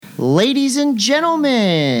Ladies and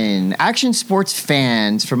gentlemen, action sports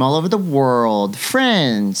fans from all over the world,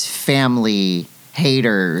 friends, family,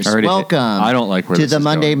 haters, welcome I don't like where to this the is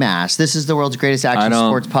Monday going. Mass. This is the world's greatest action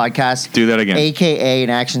sports podcast. Do that again. AKA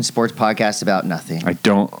an action sports podcast about nothing. I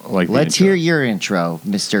don't like the Let's intro. hear your intro,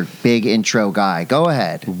 Mr. Big Intro Guy. Go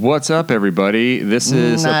ahead. What's up, everybody? This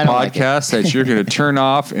is a I don't like podcast that you're going to turn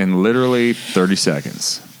off in literally 30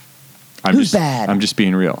 seconds. Who's bad? I'm just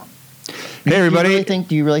being real. Hey, everybody.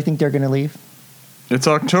 Do you really think they're going to leave? It's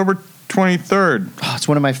October 23rd. Oh, it's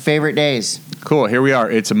one of my favorite days. Cool. Here we are.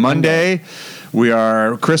 It's a Monday.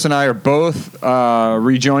 Chris and I are both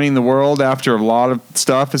rejoining the world after a lot of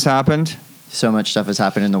stuff has happened. So much stuff has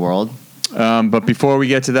happened in the world. But before we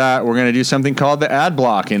get to that, we're going to do something called the ad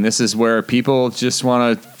block. And this is where people just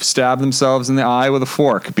want to stab themselves in the eye with a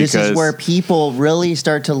fork. Because this is where people really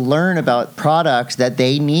start to learn about products that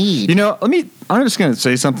they need. You know, I'm just going to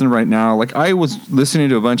say something right now. Like, I was listening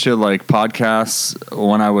to a bunch of like podcasts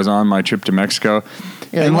when I was on my trip to Mexico.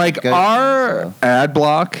 Yeah, and like our ad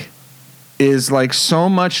block is like so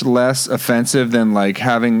much less offensive than like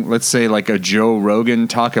having, let's say, like a Joe Rogan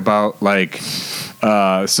talk about like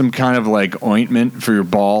some kind of like ointment for your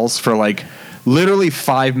balls for like literally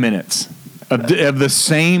 5 minutes of the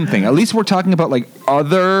same thing. At least we're talking about like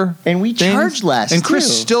other and we things. Charge less. And Chris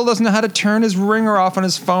too. Still doesn't know how to turn his ringer off on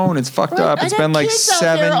his phone. It's fucked up. It's been like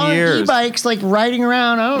 7 years. On e-bikes, like riding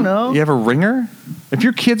around. I don't know. You have a ringer? If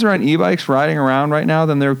your kids are on e-bikes riding around right now,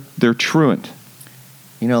 then they're truant.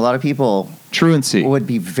 You know, a lot of people Truancy would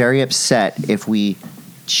be very upset if we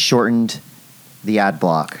shortened the ad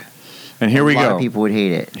block. And here we go. A lot of people would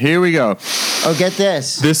hate it. Here we go. Oh, get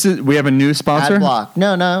this. We have a new sponsor? Ad block.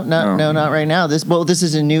 No, not right now. This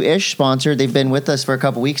is a new-ish sponsor. They've been with us for a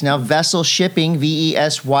couple weeks now. Vesyl Shipping,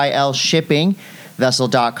 Vesyl Shipping,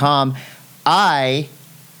 Vesyl.com.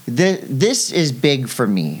 This is big for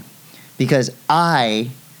me because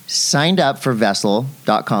I signed up for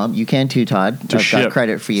Vesyl.com. You can too, Todd. I've got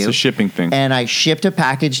credit for you. It's a shipping thing. And I shipped a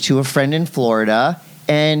package to a friend in Florida,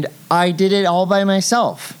 and I did it all by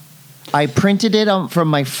myself. I printed it from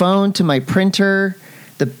my phone to my printer.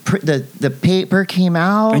 The paper came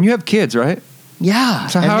out. And you have kids, right? Yeah.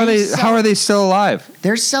 So how are they still alive?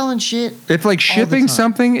 They're selling shit. If like shipping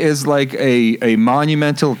something is like a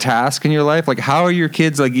monumental task in your life, like how are your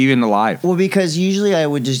kids like even alive? Well, because usually I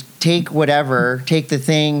would just take the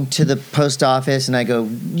thing to the post office and I go,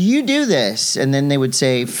 you do this. And then they would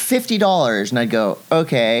say $50 and I'd go,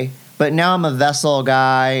 okay. But now I'm a Vesyl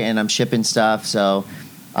guy and I'm shipping stuff. So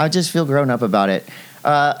I just feel grown up about it.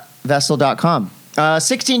 Vesyl.com.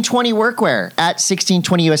 1620 Workwear at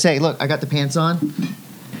 1620 USA. Look, I got the pants on.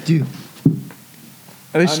 Dude.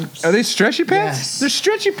 Are they stretchy pants? Yes. They're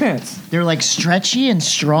stretchy pants. They're like stretchy and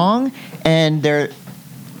strong, and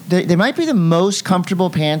they might be the most comfortable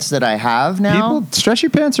pants that I have now. Stretchy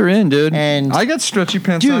pants are in, dude. And I got stretchy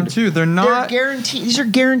pants on too. They're guaranteed. These are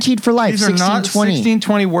guaranteed for life. These are not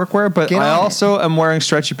 1620 Workwear, but I also am wearing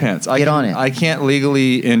stretchy pants. Get on it. I can't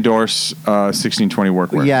legally endorse 1620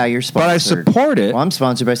 Workwear. Yeah, you're sponsored. But I support it. Well, I'm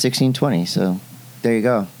sponsored by 1620, so there you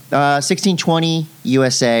go. 1620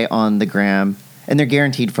 USA on the gram, and they're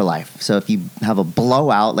guaranteed for life. So if you have a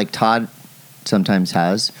blowout like Todd sometimes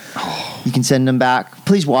has, you can send them back.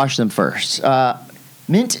 Please wash them first.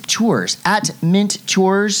 Mint Tours at Mint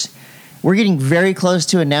Tours. We're getting very close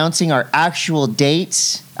to announcing our actual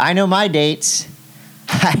dates. I know my dates.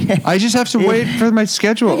 I just have to wait for my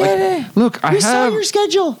schedule. We saw your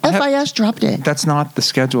schedule. FIS dropped it. That's not the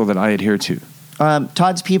schedule that I adhere to.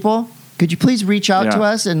 Todd's people, could you please reach out to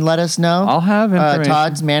us and let us know? I'll have information.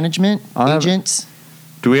 Todd's management agents.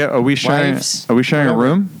 Are we sharing a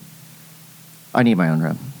room? I need my own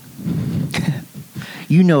room.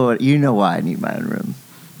 You know why I need my own room.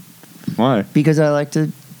 Why? Because I like to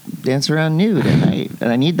dance around nude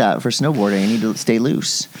and I need that for snowboarding. I need to stay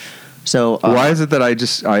loose. So why is it that I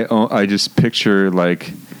just picture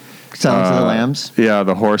like Silence of the Lambs? Yeah,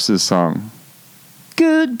 the horses song.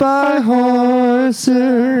 Goodbye, horses.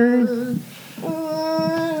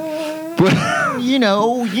 You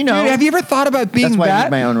know. Dude, have you ever thought about being That's why that? I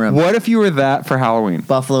need my own room. What if you were that for Halloween?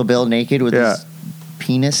 Buffalo Bill naked with his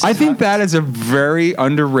penis. I think that is a very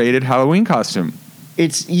underrated Halloween costume.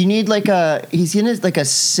 You need he's in like a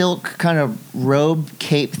silk kind of robe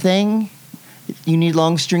cape thing. You need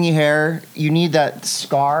long stringy hair. You need that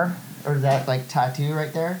scar or that like tattoo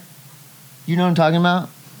right there. You know what I'm talking about?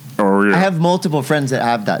 Oh yeah. I have multiple friends that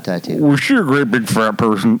have that tattoo. Well, you're a great big fat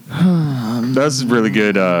person. That's really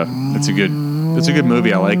good. It's a good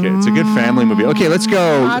movie. I like it. It's a good family movie. Okay, let's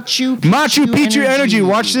go. Machu Picchu Energy.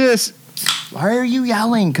 Watch this. Why are you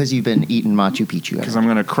yelling? Because you've been eating Machu Picchu. Because I'm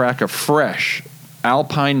going to crack a fresh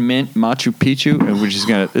Alpine Mint Machu Picchu, and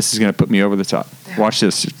this is gonna put me over the top. Watch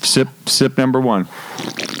this. Sip number 1.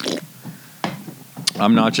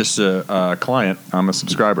 I'm not just a client. I'm a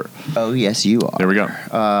subscriber. Oh, yes, you are. There we go.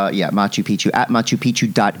 Machu Picchu at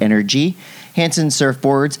machupicchu.energy. Hansen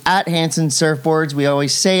Surfboards at Hansen Surfboards. We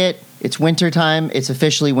always say it. It's wintertime. It's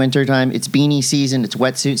officially wintertime. It's beanie season. It's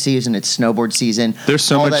wetsuit season. It's snowboard season. There's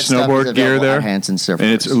so much snowboard gear there. At Hansen Surfboards.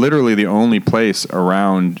 And it's literally the only place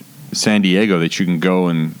around San Diego that you can go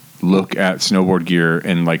and look at snowboard gear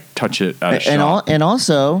and like touch it at a shop. And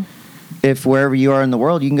also, if wherever you are in the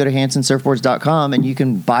world, you can go to hansensurfboards.com and you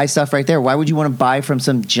can buy stuff right there. Why would you want to buy from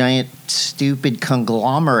some giant, stupid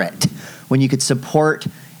conglomerate when you could support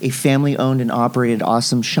a family-owned and operated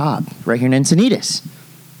awesome shop right here in Encinitas?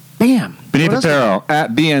 Bam! Beneath Apparel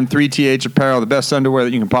at BN3TH Apparel, the best underwear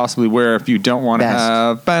that you can possibly wear if you don't want to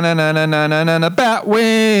have bat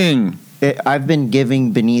wing. I've been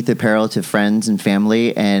giving Beneath Apparel to friends and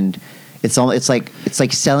family, and it's like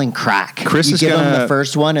selling crack. Chris you is give gonna, them the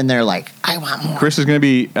first one, and they're like, "I want more." Chris is going to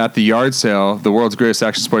be at the yard sale, the world's greatest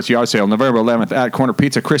action sports yard sale, November 11th at Corner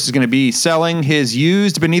Pizza. Chris is going to be selling his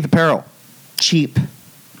used Beneath Apparel. Cheap.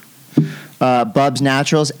 Bubs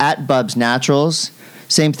Naturals at Bubs Naturals.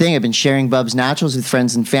 Same thing. I've been sharing Bubs Naturals with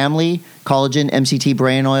friends and family. Collagen, MCT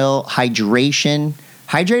brain oil, hydration,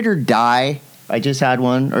 hydrate or die. I just had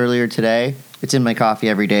one earlier today. It's in my coffee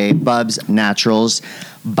every day. Bubs Naturals.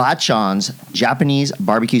 Bachan's Japanese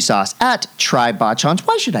barbecue sauce at Try Bachan's.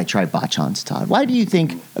 Why should I try Bachan's, Todd? Why do you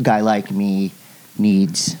think a guy like me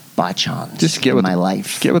needs Bachan's Just get in with my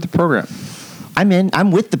life? Get with the program.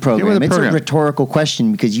 I'm with the program. It's a rhetorical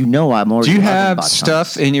question because you know I'm already. Do you have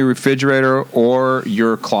stuff in your refrigerator or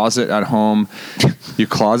your closet at home? Your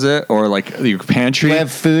closet or like your pantry? Do I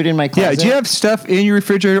have food in my closet? Yeah. Do you have stuff in your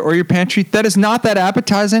refrigerator or your pantry that is not that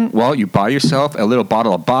appetizing? Well, you buy yourself a little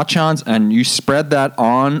bottle of Bachan's and you spread that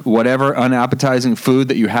on whatever unappetizing food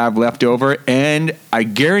that you have left over, and I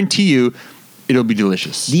guarantee you, it'll be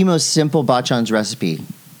delicious. The most simple Bachan's recipe.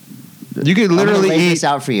 You could literally lay eat this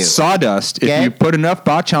out for you. Sawdust. If you put enough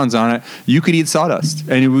Bachan's on it, you could eat sawdust,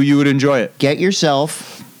 and you would enjoy it. Get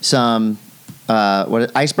yourself some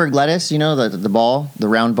iceberg lettuce. You know the ball, the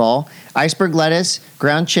round ball. Iceberg lettuce,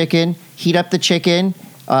 ground chicken. Heat up the chicken.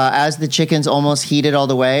 As the chicken's almost heated all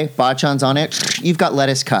the way, Bachan's on it. You've got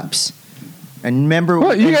lettuce cups. And remember,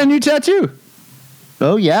 what? You got a new tattoo?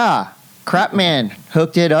 Oh yeah, Crap Man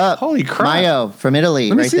hooked it up. Holy crap! Mayo from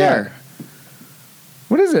Italy, right there. That.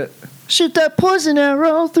 What is it? Shoot that poison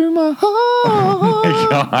arrow through my heart. Oh my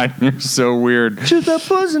god, you're so weird. Shoot that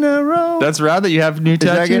poison arrow. That's rad that you have a new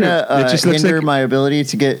tattoo. Is that going to hinder my ability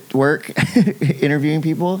to get work interviewing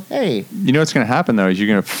people? Hey. You know what's going to happen, though, is you're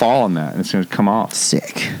going to fall on that, and it's going to come off.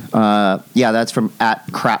 Sick. Yeah, that's from at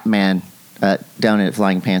Crapman down at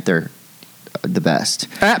Flying Panther. The best.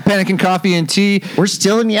 At Pannikin Coffee and Tea. We're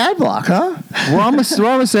still in the ad block, huh? We're almost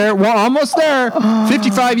there. We're almost there.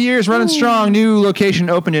 55 years running strong. New location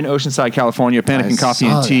opened in Oceanside, California. Pannikin Coffee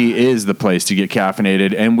and Tea is the place to get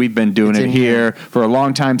caffeinated, and we've been doing it here for a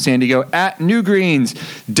long time. San Diego at New Greens.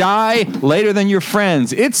 Die later than your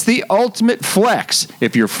friends. It's the ultimate flex.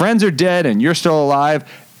 If your friends are dead and you're still alive,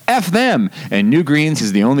 F them. And New Greens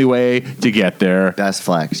is the only way to get there. Best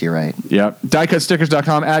flex, you're right. Yep.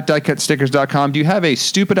 DiecutStickers.com at DiecutStickers.com. Do you have a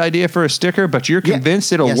stupid idea for a sticker, but you're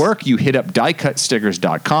convinced it'll work? You hit up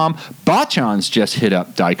DiecutStickers.com. Bachan's just hit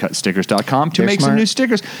up DiecutStickers.com to make some new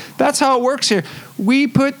stickers. That's how it works here. We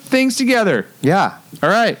put things together. Yeah. All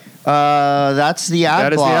right. That's the ad block.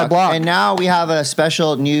 That is the ad block. And now we have a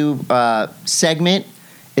special new segment.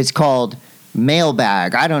 It's called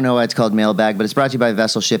Mailbag. I don't know why it's called Mailbag, but it's brought to you by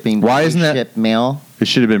Vesyl Shipping. Why isn't that? Ship mail. It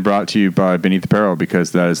should have been brought to you by Beneath Apparel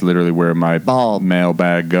because that is literally where my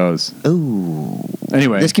mailbag goes. Ooh.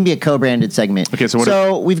 Anyway. This can be a co-branded segment. Okay,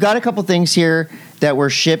 so we've got a couple things here that were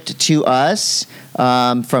shipped to us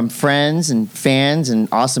from friends and fans and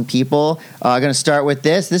awesome people. I'm going to start with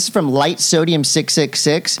this. This is from Light Sodium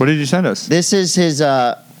 666. What did you send us? This is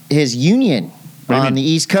his union. On the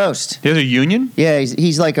East Coast. He has a union? Yeah,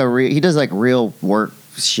 he's like he does like real work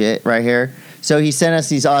shit right here. So he sent us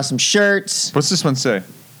these awesome shirts. What's this one say?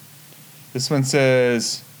 This one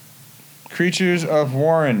says Creatures of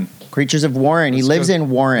Warren. Creatures of Warren. He lives in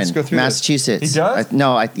Warren, Massachusetts. This. He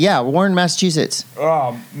does? Warren, Massachusetts.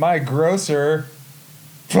 Oh, my grocer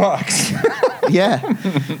fucks. Yeah.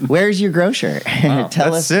 Where's your grocer? Wow,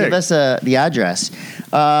 Give us the address.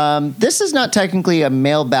 This is not technically a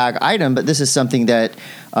mailbag item, but this is something that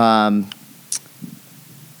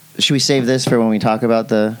should we save this for when we talk about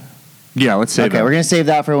the... Yeah, let's save it. Okay, we're going to save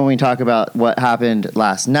that for when we talk about what happened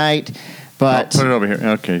last night. But put it over here.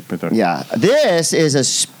 Okay, put that. Yeah, this is a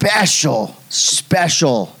special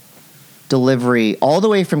delivery all the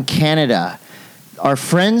way from Canada. Our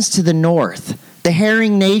friends to the north, the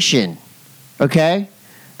Herring Nation. Okay,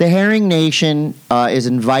 the Herring Nation is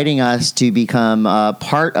inviting us to become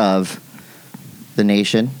part of the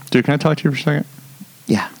nation. Dude, can I talk to you for a second?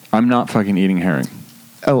 Yeah. I'm not fucking eating herring.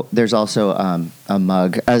 Oh, there's also a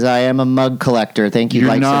mug, as I am a mug collector. Thank you.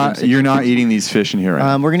 You're not eating these fish in here.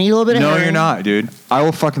 Right? We're gonna eat a little bit of herring. No, you're not, dude. I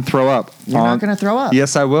will fucking throw up. You're not gonna throw up.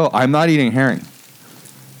 Yes, I will. I'm not eating herring.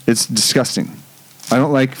 It's disgusting. I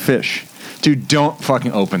don't like fish. Dude, don't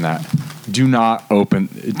fucking open that. Don't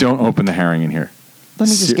open the herring in here. Let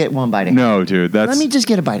me just get one bite of herring. No, dude. Let me just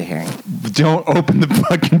get a bite of herring. Don't open the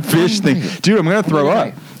fucking fish thing. Dude, I'm going to throw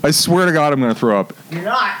up. I swear to God I'm going to throw up. You're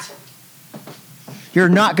not. You're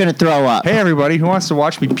not going to throw up. Hey, everybody. Who wants to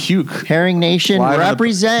watch me puke? Herring Nation, Live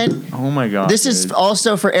represent. Oh, my God. This is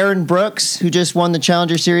also for Aaron Brooks, who just won the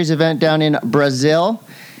Challenger Series event down in Brazil.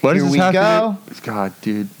 What Here does we this have go. to do? God,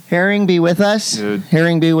 dude. Herring be with us. Dude.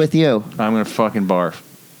 Herring be with you. I'm going to fucking barf.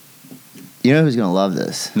 You know who's going to love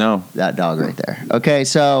this? No. That dog right there. Okay,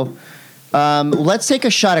 so let's take a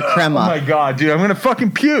shot of crema. Oh, my God, dude. I'm going to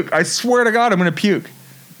fucking puke. I swear to God I'm going to puke.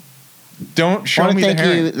 Don't show me the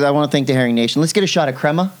herring. I want to thank the Herring Nation. Let's get a shot of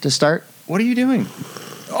crema to start. What are you doing?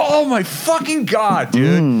 Oh, my fucking God,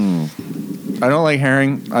 dude. I don't like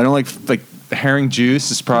herring. I don't like herring juice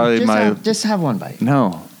is probably Just have one bite.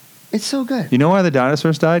 No. It's so good. You know why the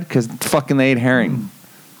dinosaurs died? Because fucking they ate herring.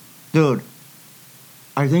 Dude,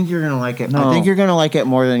 I think you're going to like it. No. I think you're going to like it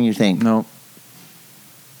more than you think. No.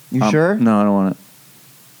 You sure? No, I don't want it.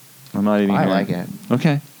 I'm not eating herring. I like it.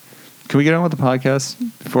 Okay. Can we get on with the podcast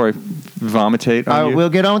before I vomitate on you? We'll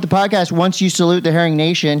get on with the podcast once you salute the Herring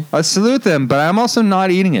Nation. I salute them, but I'm also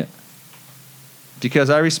not eating it. Because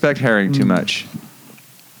I respect herring too much.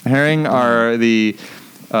 Herring are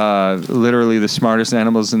literally the smartest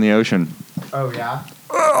animals in the ocean. Oh, yeah?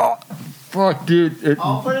 Oh, fuck, dude.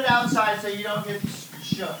 I'll put it outside so you don't get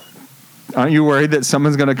shook. Aren't you worried that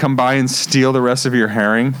someone's going to come by and steal the rest of your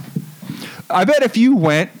herring? I bet if you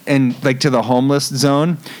went to the homeless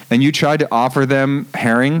zone and you tried to offer them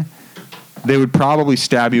herring, they would probably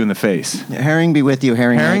stab you in the face. Herring be with you,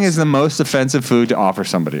 herring. Herring is the most offensive food to offer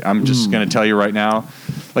somebody. I'm just going to tell you right now.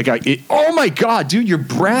 Oh my God, dude, your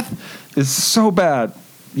breath is so bad.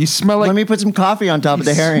 You smell like... Let me put some coffee on top of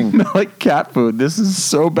the herring. You smell like cat food. This is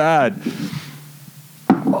so bad.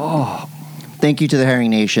 Oh. Thank you to the Herring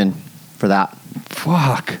Nation for that.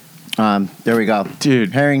 Fuck. There we go.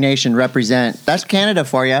 Dude. Herring Nation represent. That's Canada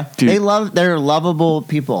for you. Dude. They're lovable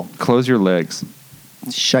people. Close your legs.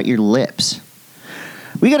 Shut your lips.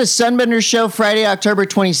 We got a Sunbender show Friday, October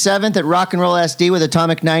 27th at Rock and Roll SD with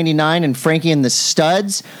Atomic 99 and Frankie and the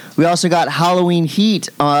Studs. We also got Halloween Heat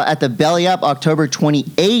at the Belly Up October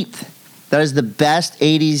 28th. That is the best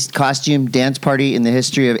 80s costume dance party in the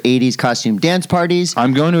history of 80s costume dance parties.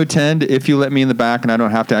 I'm going to attend if you let me in the back and I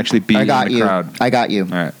don't have to actually be in the crowd. I got you. All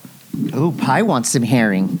right. Ooh, Pi wants some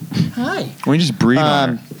herring. Hi. Why don't you just breathe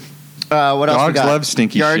on her? What else we got? Dogs love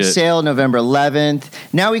stinky Yard shit. sale November 11th.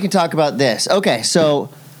 Now we can talk about this. Okay, so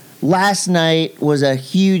last night was a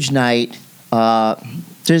huge night. We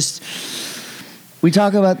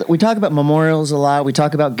talk about memorials a lot. We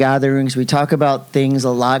talk about gatherings. We talk about things a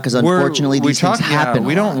lot because unfortunately these things happen.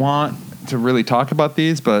 We don't want to really talk about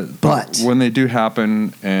these, but when they do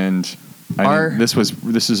happen, and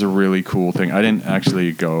this is a really cool thing. I didn't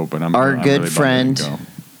actually go, but I'm our good really friend,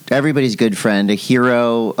 everybody's good friend, a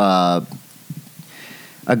hero, a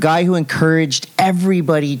guy who encouraged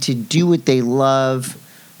everybody to do what they love,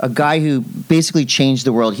 a guy who basically changed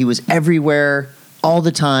the world. He was everywhere all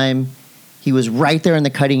the time. He was right there on the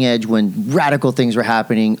cutting edge when radical things were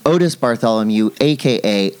happening. Otis Bartholomew,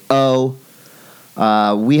 a.k.a. O.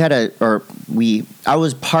 I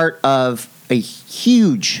was part of a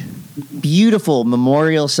huge, beautiful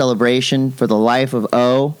memorial celebration for the life of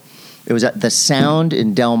O. It was at the Sound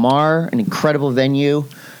in Del Mar, an incredible venue.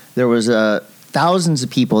 There was thousands of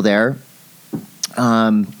people there.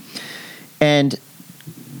 And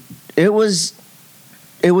it was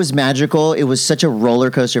magical. It was such a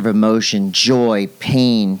roller coaster of emotion, joy,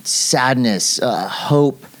 pain, sadness,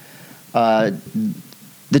 hope. The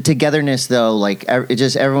togetherness, though,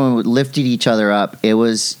 everyone lifted each other up. It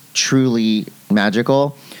was truly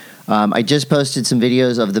magical. I just posted some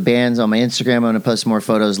videos of the bands on my Instagram. I'm going to post more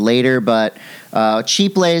photos later. But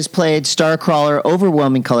Cheap Lays played, Starcrawler,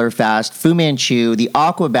 Overwhelming Color Fast, Fu Manchu, the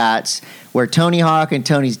Aquabats, where Tony Hawk and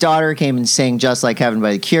Tony's daughter came and sang Just Like Heaven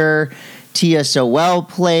by The Cure. TSOL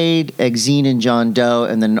played, Exene and John Doe,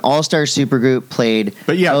 and then an all-star supergroup played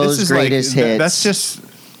But yeah, O's this is greatest hits. That's just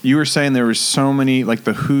you were saying there were so many, like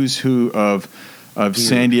the who's who of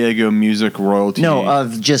San Diego music royalty. No,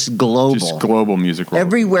 of just global. Just global music royalty.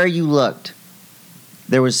 Everywhere you looked,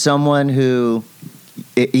 there was someone who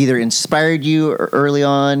either inspired you early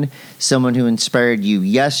on, someone who inspired you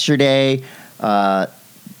yesterday, and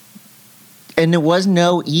there was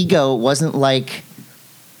no ego. It wasn't like,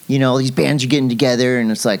 these bands are getting together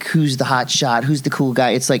and it's like, who's the hot shot? Who's the cool guy?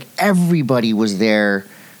 It's like everybody was there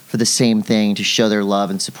for the same thing, to show their love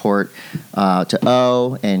and support to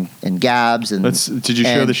O and Gabs. Did you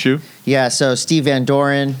show the shoe? Yeah, so Steve Van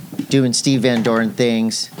Doren, doing Steve Van Doren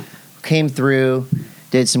things, came through,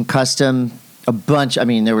 did some custom, a bunch. I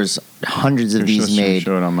mean, there was hundreds of these made.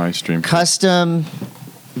 Show it on my stream. Custom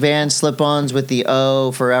Van slip-ons with the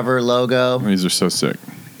O Forever logo. These are so sick.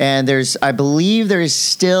 And I believe there's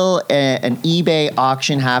still an eBay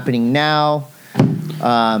auction happening now.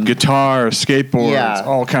 Guitar, skateboards,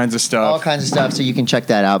 all kinds of stuff. So you can check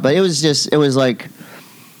that out. But it was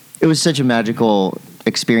such a magical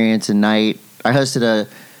experience and night. I hosted a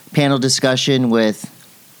panel discussion with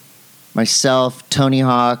myself, Tony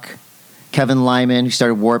Hawk, Kevin Lyman, who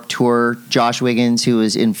started Warped Tour, Josh Wiggins, who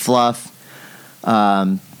was in Fluff,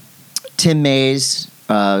 Tim Mays,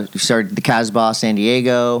 who started the Casbah San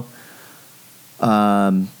Diego,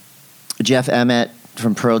 Jeff Emmett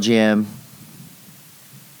from Pearl Jam.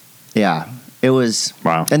 Yeah, it was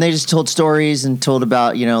wow. And they just told stories and told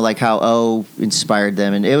about, like how O inspired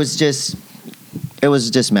them, and it was just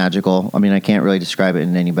magical. I mean, I can't really describe it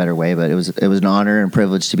in any better way, but it was an honor and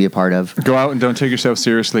privilege to be a part of. Go out and don't take yourself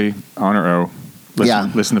seriously. Honor O.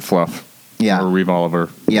 Listen to Fluff. Yeah. Or Reeve Oliver.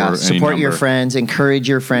 Yeah. Support your friends. Encourage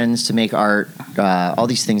your friends to make art. All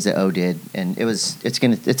these things that O did, and it's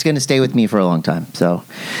gonna stay with me for a long time. So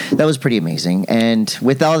that was pretty amazing. And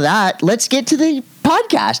with all that, let's get to the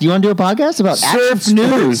podcast. You want to do a podcast about Surf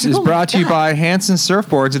News? Is brought to you by Hansen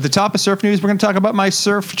Surfboards. At the top of Surf News, we're going to talk about my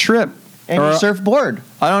surf trip and your surfboard.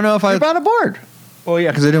 I don't know if I brought a board. Well, yeah,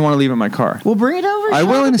 because I didn't want to leave it in my car. We'll bring it over. I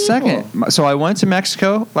will in a second. So I went to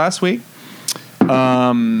Mexico last week.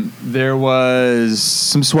 There was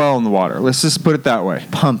some swell in the water. Let's just put it that way.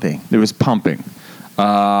 Pumping. There was pumping.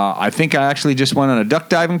 I think I actually just went on a duck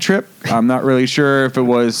diving trip. I'm not really sure if it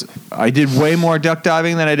was. I did way more duck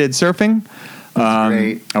diving than I did surfing.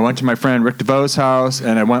 Great. I went to my friend Rick DeVoe's house,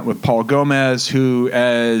 and I went with Paul Gomez, who,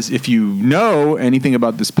 if you know anything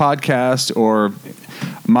about this podcast, or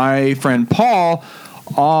my friend Paul,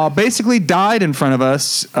 basically died in front of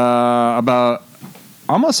us about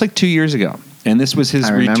almost like 2 years ago. And this was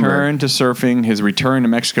his return to surfing, his return to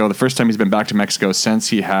Mexico, the first time he's been back to Mexico since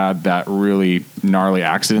he had that really gnarly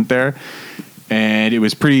accident there. And it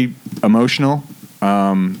was pretty emotional,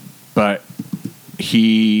 but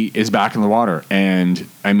he is back in the water. And,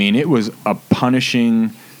 I mean, it was a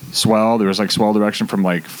punishing swell. There was, like, swell direction from,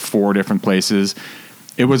 like, 4 different places.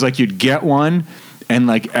 It was like you'd get one, and,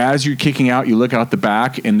 like, as you're kicking out, you look out the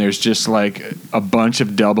back, and there's just, like, a bunch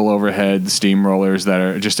of double overhead steamrollers that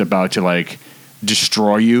are just about to, like,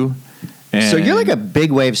 destroy you. And so you're like a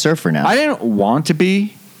big wave surfer now. I didn't want to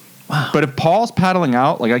be. Wow. But if Paul's paddling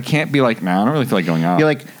out, like, I can't be like, nah, I don't really feel like going out. You're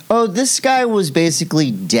like, oh, this guy was basically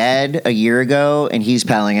dead a year ago, and he's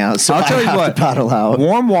paddling out, so I'll tell you what, to paddle out.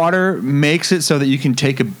 Warm water makes it so that you can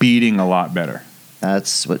take a beating a lot better.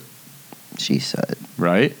 That's what she said.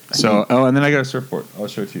 Right? So, and then I got a surfboard. I'll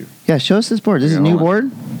show it to you. Yeah, show us this board. This is a new board?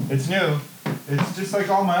 It's new. It's just like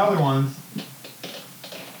all my other ones.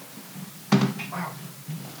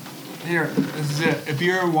 Here, this is it. If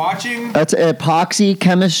you're watching... That's epoxy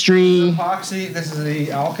chemistry. Epoxy. This is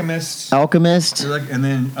the Alchemist. And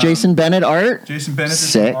then... Jason Bennett art. Jason Bennett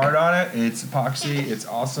Sick. did some art on it. It's epoxy. It's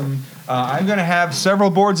awesome. I'm going to have several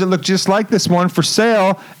boards that look just like this one for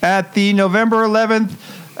sale at the November 11th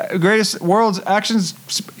Greatest World's Actions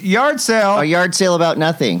Yard Sale. A yard sale about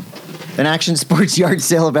nothing. An action sports yard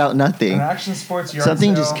sale about nothing. An action sports yard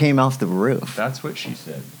Something sale. just came off the roof. That's what she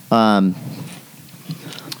said.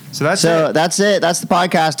 So that's it. That's the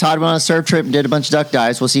podcast. Todd went on a surf trip and did a bunch of duck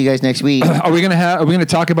dives. We'll see you guys next week. Are we gonna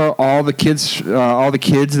talk about all the kids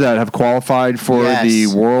that have qualified for the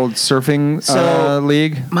World Surfing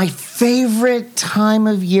League? My favorite time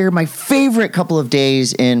of year, my favorite couple of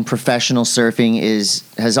days in professional surfing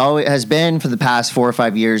has been for the past 4 or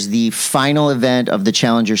 5 years the final event of the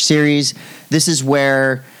Challenger Series. This is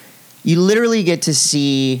where you literally get to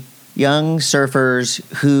see young surfers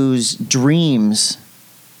whose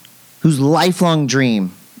lifelong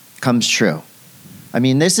dream comes true. I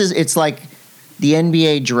mean, it's like the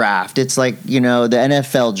NBA draft. It's like, the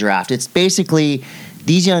NFL draft. It's basically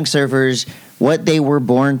these young surfers, what they were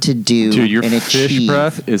born to do. Dude, your and fish achieve.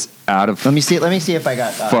 breath is out of Let me see if I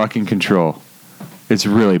got fucking control. It's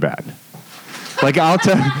really bad. Like I'll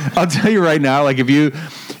tell you right now. Like if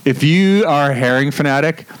you are a herring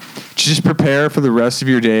fanatic, just prepare for the rest of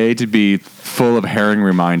your day to be full of herring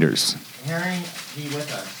reminders. Herring, be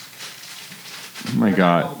with us. Oh my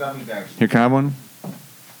God! Here, can I have one?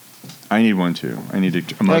 I need one too. I need to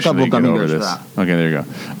emotionally get over this. Okay, there you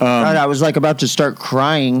go. I was like about to start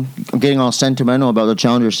crying, getting all sentimental about the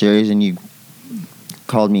Challenger Series, and you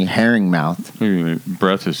called me herring mouth. My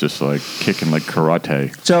breath is just like kicking like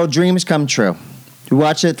karate. So dreams come true. We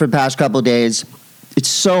watched it for the past couple of days. It's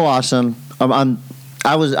so awesome. I'm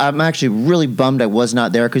actually really bummed I was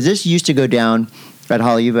not there because this used to go down at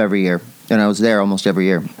Hollywood every year, and I was there almost every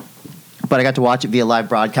year. But I got to watch it via live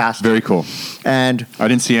broadcast. Very cool. And I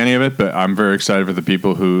didn't see any of it, but I'm very excited for the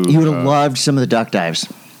people who... You would have loved some of the duck dives.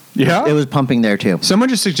 Yeah? It was pumping there, too. Someone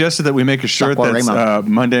just suggested that we make a shirt that's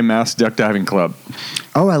Monday M.A.S.S Duck Diving Club.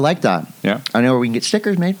 Oh, I like that. Yeah. I know where we can get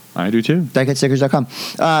stickers made. I do, too. Duckheadstickers.com.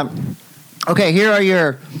 Okay, here are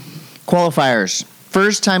your qualifiers.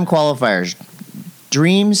 First-time qualifiers.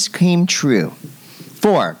 Dreams came true.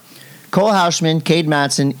 4. Cole Houshman, Cade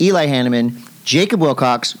Matson, Eli Hanneman, Jacob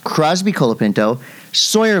Wilcox, Crosby Colapinto,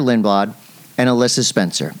 Sawyer Lindblad, and Alyssa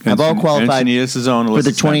Spencer have all qualified for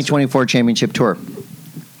the 2024 Championship Tour.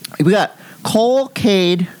 We got Cole,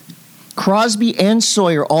 Cade, Crosby, and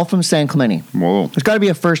Sawyer all from San Clemente. Whoa. It's got to be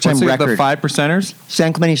a first-time record. The 5 percenters?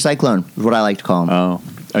 San Clemente Cyclone is what I like to call them. Oh.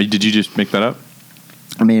 Did you just make that up?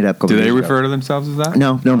 I made it up. Do they refer to themselves as that?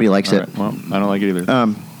 No, nobody likes it. Right. Well, I don't like it either.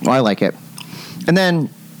 Well, I like it. And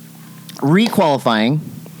then re-qualifying,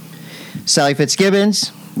 Sally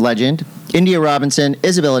Fitzgibbons, legend, India Robinson,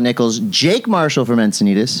 Isabella Nichols, Jake Marshall from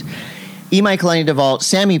Encinitas, Imai Kalani DeVault,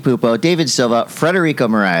 Sammy Pupo, David Silva, Frederico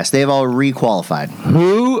Moraes. They've all re-qualified.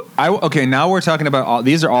 Okay, now we're talking about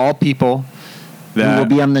these are all people that will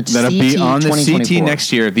be on the CT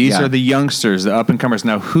next year. These are the youngsters, the up-and-comers.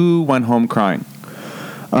 Now, who went home crying?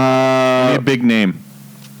 Give me a big name.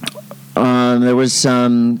 There was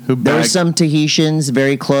some Tahitians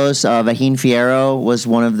very close. Vahine Fierro was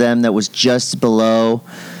one of them that was just below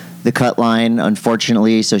the cut line,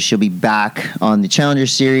 unfortunately. So she'll be back on the Challenger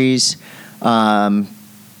Series. I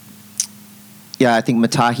think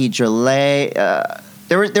Matahi Drele.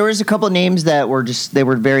 There was a couple of names that were they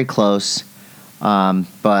were very close,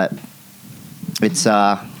 but it's.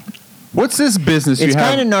 What's this business it's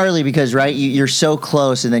kind of gnarly because, right, you're so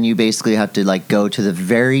close and then you basically have to, like, go to the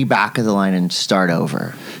very back of the line and start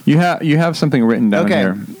over. You have something written down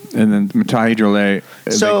here. And then Matahi Drele.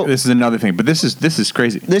 So this is another thing, but this is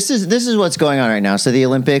crazy. This is what's going on right now. So the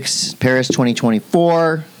Olympics, Paris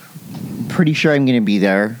 2024, pretty sure I'm going to be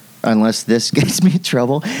there unless this gets me in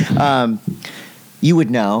trouble. You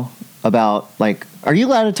would know about, like, are you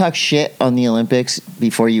allowed to talk shit on the Olympics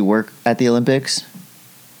before you work at the Olympics?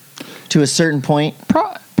 To a certain point,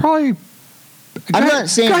 probably. I'm not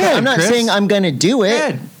saying I'm going to do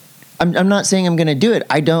it. I'm not saying I'm going to do it.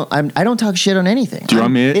 I don't talk shit on anything. Do you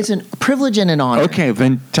want me? It's a privilege and an honor. Okay,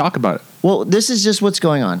 then talk about it. Well, this is just what's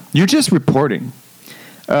going on. You're just reporting.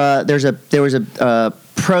 There was a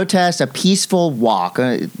protest, a peaceful walk.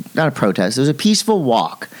 Not a protest. It was a peaceful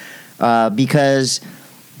walk because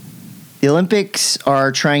the Olympics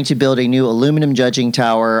are trying to build a new aluminum judging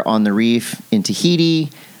tower on the reef in Tahiti.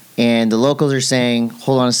 And the locals are saying,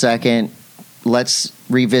 hold on a second, let's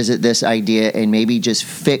revisit this idea and maybe just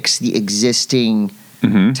fix the existing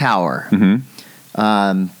tower. Mm-hmm.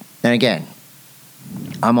 And again,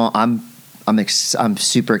 I'm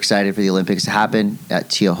super excited for the Olympics to happen at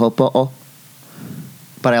Teohopo'o.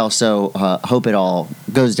 But I also hope it all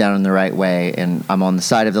goes down in the right way, and I'm on the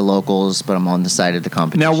side of the locals, but I'm on the side of the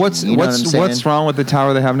competition. Now, what's wrong with the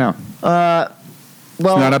tower they have now? Well, it's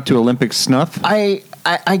not up to Olympic snuff.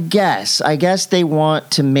 I guess they want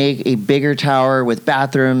to make a bigger tower with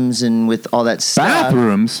bathrooms and with all that stuff.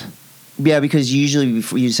 Bathrooms? Yeah, because usually you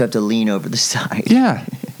just have to lean over the side. Yeah.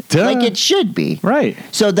 Duh. Like it should be. Right.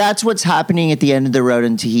 So that's what's happening at the end of the road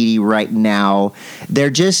in Tahiti right now. They're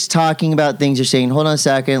just talking about things. They're saying, hold on a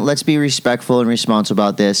second, let's be respectful and responsible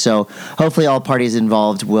about this. So hopefully all parties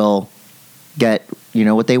involved will get,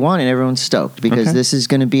 what they want, and everyone's stoked because this is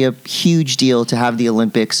going to be a huge deal to have the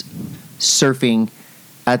Olympics surfing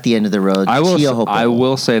at the end of the road. I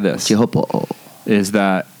will say this is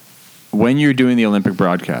that when you're doing the Olympic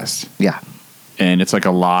broadcast, and it's like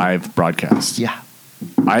a live broadcast,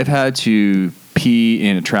 I've had to pee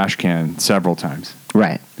in a trash can several times,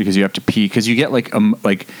 right? Because you have to pee because you get like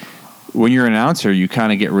when you're an announcer, you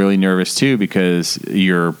kind of get really nervous too because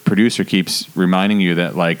your producer keeps reminding you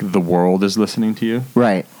that like the world is listening to you,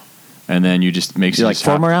 right? and then you just makes You're you like just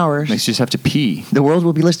 4 more hours. Makes you just have to pee. The world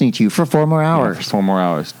will be listening to you for 4 more hours. Yeah, for 4 more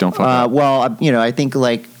hours. Don't fuck up. Well, I think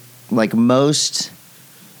like most,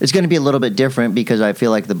 it's going to be a little bit different because I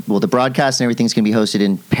feel like the broadcast and everything's going to be hosted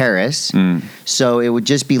in Paris. So it would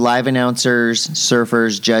just be live announcers,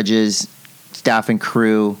 surfers, judges, staff and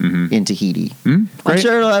crew in Tahiti. I'm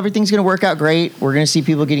sure everything's going to work out great. We're going to see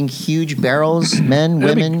people getting huge barrels, men,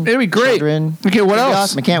 women, it'll be great. children. Okay, what else?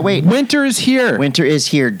 Awesome. I can't wait. Winter is here. Winter is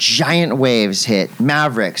here. Giant waves hit.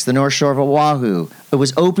 Mavericks, the North Shore of Oahu. It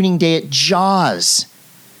was opening day at Jaws.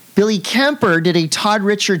 Billy Kemper did a Todd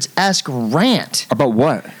Richards-esque rant. About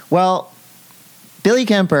what? Well, Billy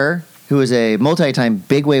Kemper, who is a multi-time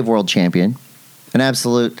big wave world champion, an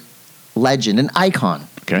absolute legend, an icon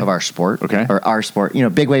of our sport. Or our sport.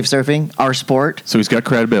 Big wave surfing, our sport. So he's got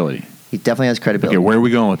credibility. He definitely has credibility. Okay, where are we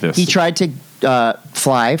going with this? He tried to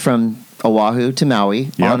fly from Oahu to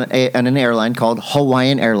Maui on an airline called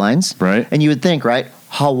Hawaiian Airlines. Right. And you would think, right,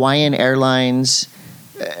 Hawaiian Airlines,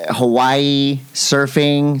 Hawaii,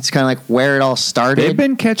 surfing, it's kind of like where it all started. They've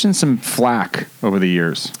been catching some flack over the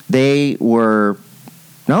years. They were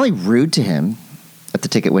not only rude to him at the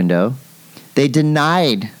ticket window, they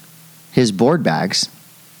denied his board bags.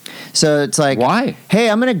 So it's like, why? Hey,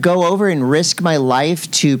 I'm going to go over and risk my life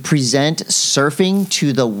to present surfing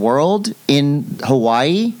to the world in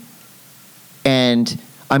Hawaii. And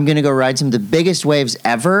I'm going to go ride some of the biggest waves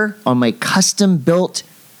ever on my custom built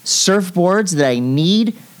surfboards that I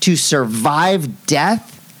need to survive death.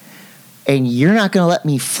 And you're not going to let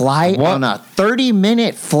me fly on a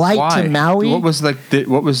 30-minute flight to Maui? What was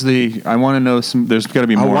the I want to know there's got to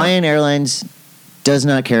be more. Hawaiian Airlines does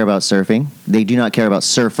not care about surfing. They do not care about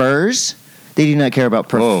surfers. They do not care about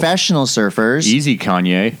professional surfers. Easy,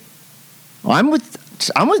 Kanye. I'm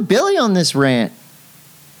with Billy on this rant.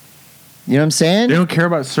 You know what I'm saying? They don't care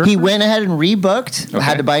about surfers? He went ahead and rebooked,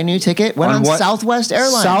 had to buy a new ticket, went on Southwest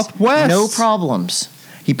Airlines. Southwest? No problems.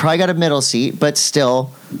 He probably got a middle seat, but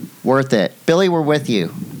still worth it. Billy, we're with you.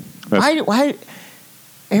 Why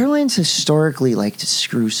airlines historically like to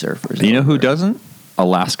screw surfers? You know who doesn't?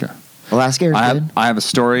 Alaska. Alaska I have a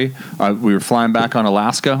story. We were flying back on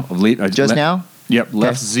Alaska. Just now? Yep.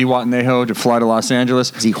 Left Zihuatanejo to fly to Los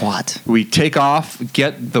Angeles. Zihuat. We take off,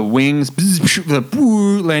 get the wings, the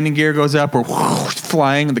landing gear goes up, we're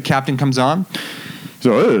flying, and the captain comes on.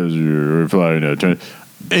 So, you're flying.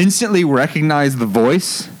 Instantly recognize the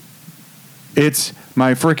voice. It's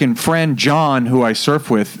my freaking friend John, who I surf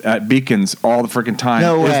with at Beacons all the freaking time.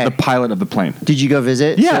 No way. Is the pilot of the plane. Did you go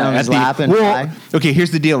visit? Yeah. Sit on his lap and fly? Okay,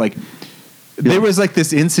 here's the deal. There was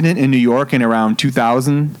this incident in New York in around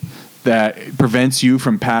 2000 that prevents you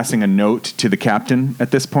from passing a note to the captain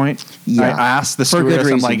at this point. Yeah. I asked the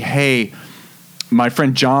stewardess, I'm like, hey, my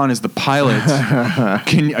friend John is the pilot.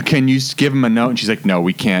 Can you give him a note? And she's like, no,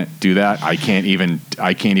 we can't do that. I can't even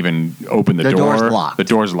open the door. The door's locked. The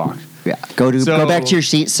door's locked. Yeah. Go back to your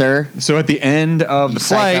seat, sir. So at the end of the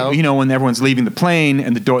flight, when everyone's leaving the plane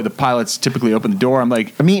and the pilots typically open the door, I'm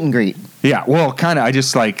like, a meet and greet. Yeah, well, kind of. I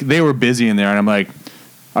just they were busy in there, and I'm like,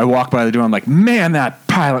 I walk by the door, I'm like, man, that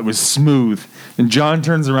pilot was smooth. And John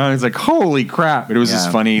turns around, and he's like, holy crap. It was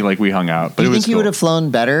just funny, we hung out. But do you think he would have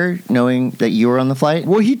flown better knowing that you were on the flight?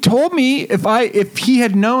 Well, he told me if he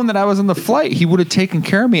had known that I was on the flight, he would have taken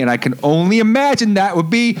care of me, and I can only imagine that would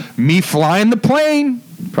be me flying the plane.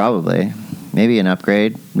 Probably. Maybe an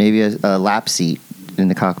upgrade. Maybe a lap seat in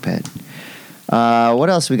the cockpit. What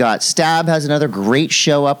else we got? Stab has another great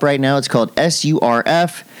show up right now. It's called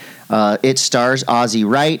SURF. It stars Ozzy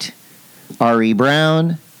Wright, R.E.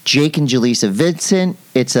 Brown, Jake and Jaleesa Vincent.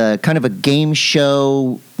 It's a kind of a game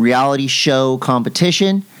show, reality show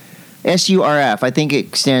competition. SURF, I think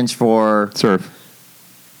it stands for... Surf.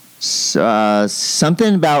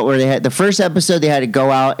 Something about where they had... The first episode, they had to go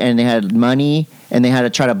out and they had money and they had to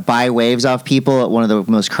try to buy waves off people at one of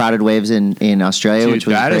the most crowded waves in Australia, which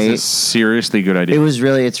was great. That is a seriously good idea.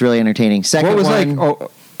 It's really entertaining. Second one...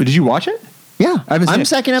 did you watch it? Yeah. I'm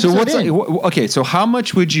second episode in. Okay, so how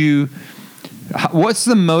much would you... What's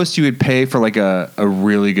the most you would pay for a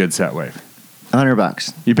really good set wave?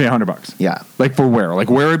 $100. You pay $100. Yeah. For where?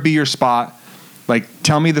 Where would be your spot?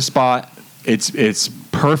 Tell me the spot. It's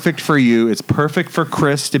perfect for you. It's perfect for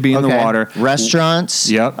Chris to be in the water. Restaurants.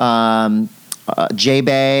 Yep.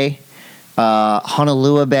 J-Bay,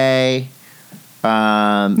 Honolulu Bay,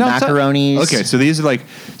 macaronis. Okay, so these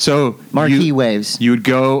are marquee waves. You would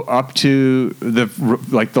go up to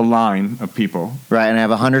the line of people, right? And I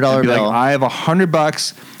have $100 bill. I have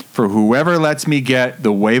 $100 for whoever lets me get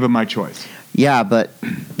the wave of my choice. Yeah, but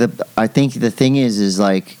I think the thing is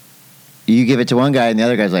you give it to one guy and the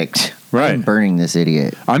other guy's like, Right. I'm burning this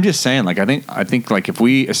idiot. I'm just saying, like, I think like if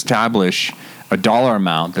we establish a dollar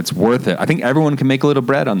amount that's worth it, I think everyone can make a little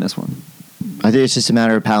bread on this one. I think it's just a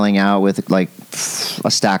matter of palling out with like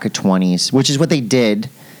a stack of 20s, which is what they did,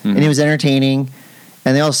 and it was entertaining,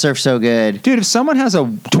 and they all surf so good. Dude, if someone has a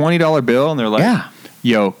 $20 bill and they're like,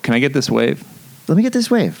 yo, can I get this wave? Let me get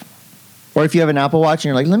this wave. Or if you have an Apple Watch and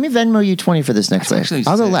you're like, let me Venmo you 20 for this next wave.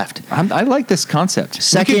 I'll go left. I like this concept.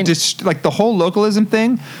 Second, just like the whole localism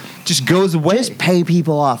thing just goes away. Just pay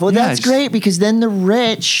people off. Well, that's great because then the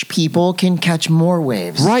rich people can catch more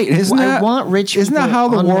waves. Right. I want rich people. Isn't that how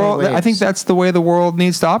the world, I think that's the way the world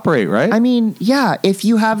needs to operate, right? I mean, yeah, if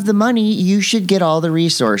you have the money, you should get all the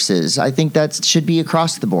resources. I think that should be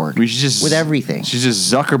across the board. We should just, with everything. We should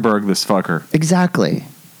just Zuckerberg this fucker. Exactly.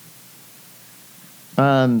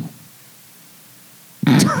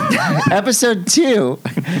 Episode 2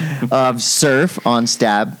 of Surf on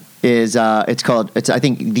Stab is I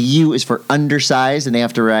think the U is for undersized, and they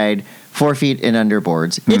have to ride 4 feet and under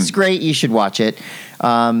boards. It's great. You should watch it.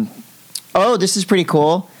 This is pretty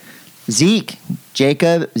cool. Zeke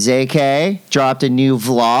dropped a new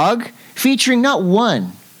vlog featuring not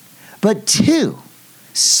 1 but 2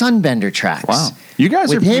 Sunbender tracks. Wow. You guys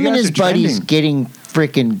with him and his buddies getting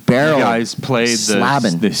freaking barrel. You guys played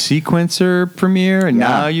slabbing. the sequencer premiere, and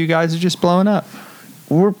now you guys are just blowing up.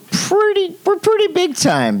 We're pretty big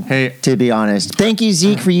time, hey, to be honest. Thank you,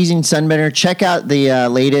 Zeke, for using Sunbender. Check out the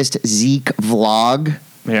latest Zeke vlog.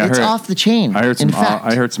 Yeah, it's off the chain. I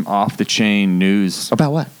heard some off the chain news.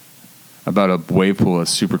 About what? About a wave pool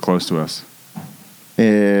that's super close to us.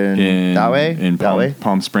 In that way? In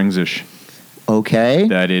Palm Springs-ish. Okay.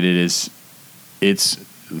 That it's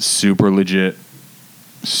super legit.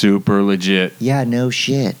 Super legit. Yeah, no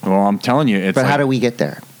shit. Well, I'm telling you, But how do we get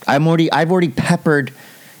there? I've already peppered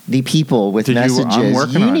the people with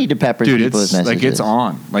messages. You need to pepper the people with messages. Like it's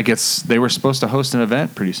on. Like they were supposed to host an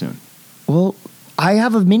event pretty soon. Well, I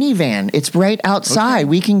have a minivan. It's right outside. Okay.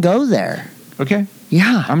 We can go there. Okay.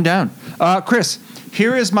 Yeah. I'm down. Chris,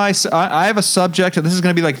 here is I have a subject. This is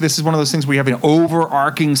going to be this is one of those things we have an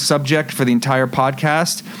overarching subject for the entire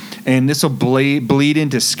podcast. And this will bleed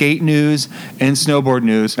into skate news and snowboard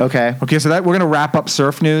news. Okay. Okay, so we're going to wrap up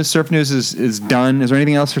surf news. Surf news is done. Is there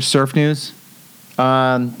anything else for surf news?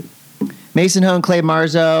 Mason Ho and Clay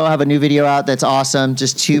Marzo have a new video out that's awesome.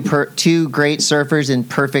 Just two great surfers in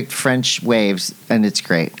perfect French waves, and it's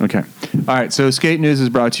great. Okay. All right, so skate news is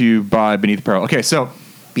brought to you by Beneath Apparel. Okay, so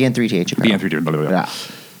BN3TH Apparel. BN3TH. Blah, blah, blah. Yeah.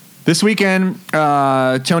 This weekend,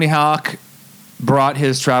 Tony Hawk brought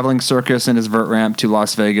his traveling circus and his vert ramp to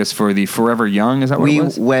Las Vegas for the Forever Young. Is that what it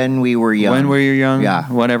was? When we were young. When we were young. Yeah.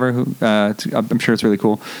 Whatever. I'm sure it's really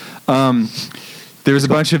cool. There was a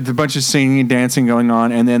bunch of singing and dancing going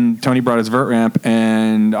on, and then Tony brought his vert ramp,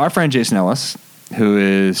 and our friend Jason Ellis, who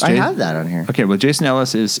is... I have that on here. Okay, well, Jason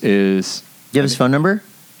Ellis is... Do you have his phone number?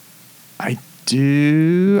 I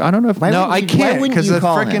do. I don't know if... No, I can't, because the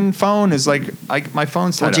freaking phone is my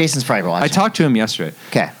phone's tied up. Jason's probably watching. I talked to him yesterday.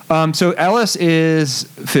 Okay. So Ellis is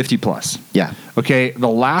 50 plus. Yeah. Okay, the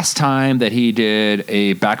last time that he did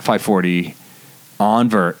a back 540 on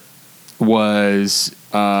vert was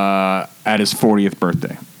at his 40th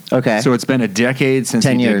birthday. Okay. So it's been a decade since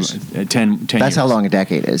 10 he years. did 10 That's years. how long a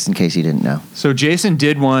decade is, in case you didn't know. So Jason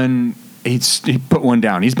did one. He put one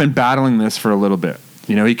down. He's been battling this for a little bit.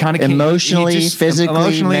 You know, he kind of emotionally,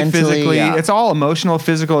 physically, mentally. Yeah. It's all emotional,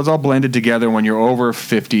 physical. It's all blended together. When you're over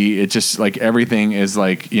 50, it's just like everything is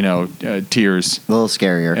tears. A little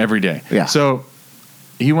scarier every day. Yeah. So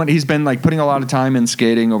he's been putting a lot of time in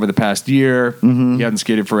skating over the past year. Mm-hmm. He hasn't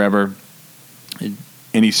skated forever,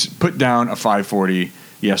 and he's put down a 540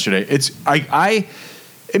 yesterday.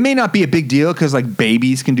 It may not be a big deal because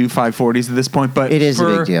babies can do 540s at this point, but it is a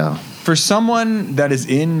big deal. For someone that is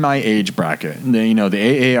in my age bracket, the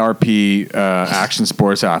AARP action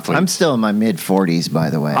sports athlete. I'm still in my mid 40s, by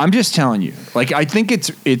the way. I'm just telling you, I think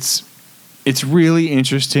it's really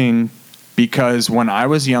interesting because when I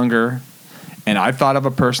was younger, and I thought of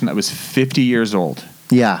a person that was 50 years old.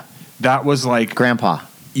 Yeah, that was grandpa.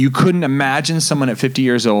 You couldn't imagine someone at 50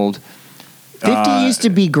 years old. 50 used to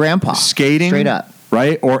be grandpa, skating straight up.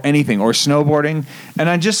 Right? Or anything, or snowboarding. And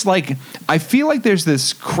I feel like there's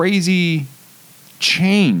this crazy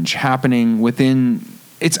change happening within,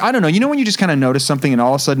 I don't know, when you just kind of notice something and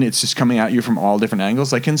all of a sudden it's just coming at you from all different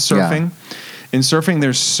angles, like in surfing. Yeah. In surfing,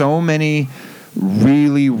 there's so many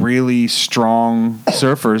really, really strong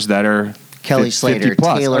surfers that are Kelly Slater,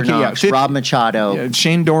 Taylor Knox, Rob Machado.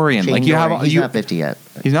 Shane Dorian. He's not 50 yet.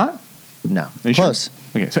 He's not? No. Close. Sure?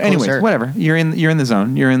 Okay, so anyways, whatever. You're in the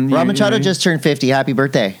zone. Rob Machado just turned 50. Happy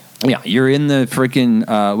birthday. Yeah, you're in the freaking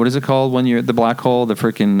what is it called when you're at the black hole? The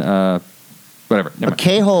freaking whatever. A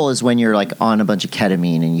K-hole is when you're like on a bunch of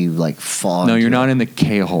ketamine and you like fall. No, you're not in the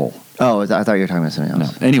K-hole. Oh, I thought you were talking about something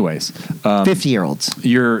else. No. Anyways, 50-year-olds.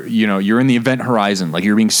 You're in the event horizon. Like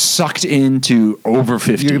you're being sucked into over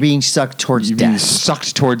 50. You're being sucked towards death. Being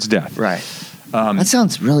sucked towards death. Right. That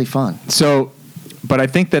sounds really fun. So, but I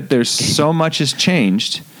think that there's so much has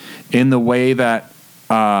changed in the way that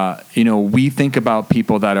we think about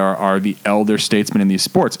people that are the elder statesmen in these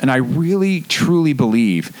sports, and I really truly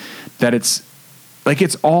believe that it's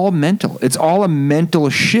all mental. It's all a mental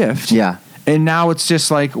shift. Yeah. And now it's just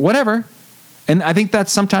like, whatever. And I think that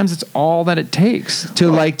sometimes it's all that it takes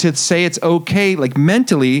to say it's okay. Like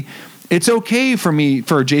mentally, it's okay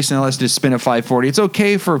for Jason Ellis to spin a 540. It's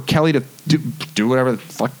okay for Kelly to do whatever the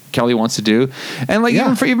fuck Kelly wants to do. And like,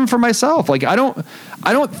 even for myself, like I don't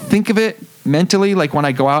think of it mentally, like when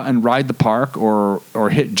I go out and ride the park or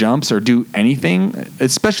hit jumps or do anything,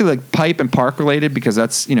 especially like pipe and park related, because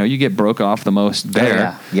that's, you get broke off the most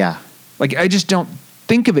there. Yeah. Like I just don't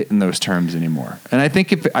think of it in those terms anymore. And I think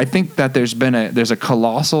that there's a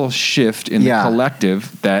colossal shift in the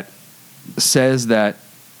collective that says that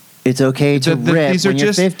it's okay to rip when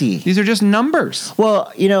you're 50. These are just numbers.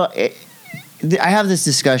 Well, I have this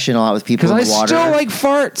discussion a lot with people in the water. Because I still like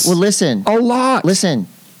farts. Well, listen. A lot. Listen.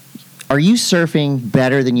 Are you surfing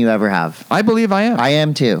better than you ever have? I believe I am. I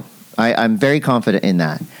am too. I'm very confident in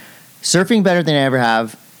that. Surfing better than I ever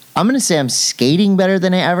have. I'm going to say I'm skating better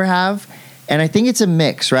than I ever have. And I think it's a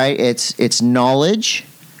mix, right? It's knowledge,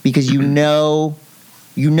 because you know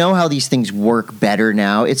how these things work better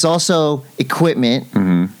now. It's also equipment,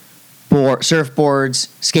 surfboards,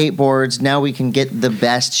 skateboards. Now we can get the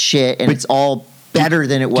best shit, and it's all better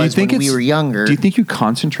than it was when we were younger. Do you think you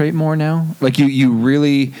concentrate more now? Like you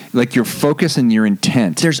really, like your focus and your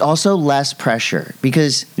intent. There's also less pressure,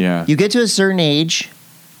 because you get to a certain age.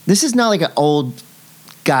 This is not like an old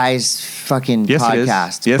guy's fucking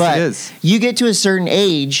podcast. Yes, it is. You get to a certain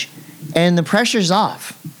age and the pressure's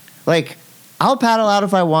off. Like, I'll paddle out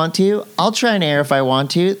if I want to. I'll try and air if I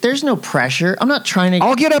want to. There's no pressure. I'm not trying to.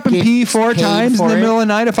 I'll get up and pee 4 times in the middle of the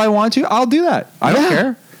night if I want to. I'll do that. I don't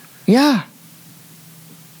care. Yeah.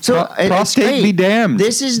 So prostate be damned.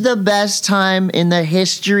 This is the best time in the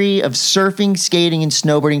history of surfing, skating, and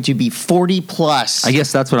snowboarding to be 40 plus. I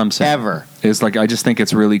guess that's what I'm saying. Ever. It's like, I just think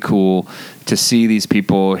it's really cool to see these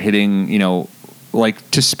people hitting, like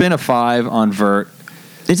to spin a 5 on vert.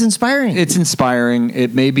 It's inspiring. It's inspiring.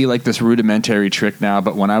 It may be like this rudimentary trick now,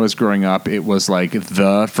 but when I was growing up, it was like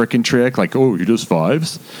the freaking trick. Like, oh, you just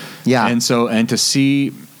 5s? Yeah. And to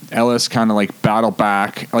see Ellis kind of like battle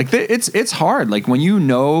back, like it's hard. Like when you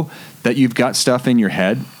know that you've got stuff in your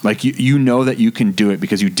head, like you know that you can do it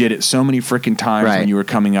because you did it so many freaking times when you were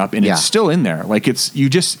coming up, and it's still in there. Like it's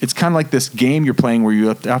kind of like this game you're playing where you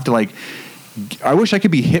have to like, I wish I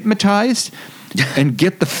could be hypnotized and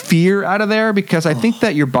get the fear out of there, because I think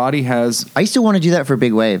that your body has. I used to want to do that for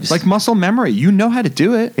big waves, like muscle memory. You know how to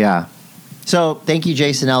do it. Yeah. So thank you,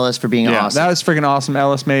 Jason Ellis, for being awesome. That was freaking awesome,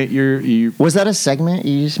 Ellis, mate. You was that a segment?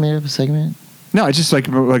 You just made up a segment? No, it's just like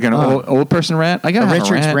an old person rant. I got a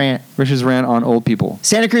Richards rant. Richards rant on old people.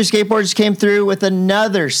 Santa Cruz Skateboards came through with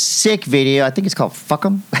another sick video. I think it's called "Fuck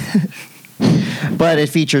 'Em," but it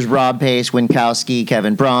features Rob Pace, Winkowski,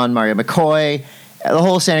 Kevin Braun, Mario McCoy, the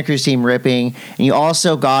whole Santa Cruz team ripping. And you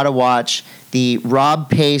also got to watch the Rob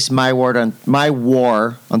Pace My War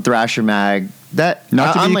on Thrasher Mag. That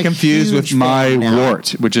not to be confused with My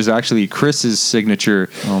Wart, which is actually Chris's signature.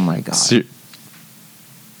 Oh my god!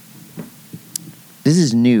 This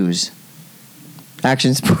is news.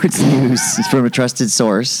 Action Sports News from a trusted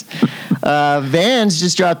source. Vans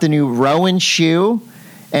just dropped a new Rowan shoe,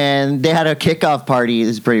 and they had a kickoff party.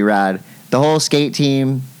 This is pretty rad. The whole skate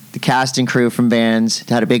team, the cast and crew from Vans,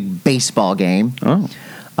 had a big baseball game.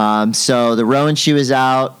 So the Rowan shoe is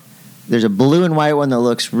out. There's a blue and white one that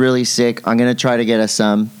looks really sick. I'm going to try to get us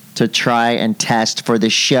some to try and test for the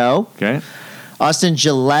show. Okay. Austin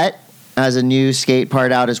Gillette has a new skate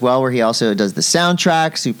part out as well, where he also does the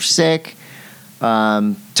soundtrack. Super sick.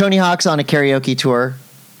 Tony Hawk's on a karaoke tour.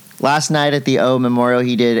 Last night at the O Memorial,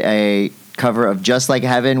 he did a cover of Just Like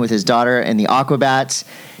Heaven with his daughter and the Aquabats.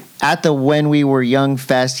 At the When We Were Young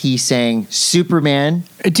Fest, he sang Superman.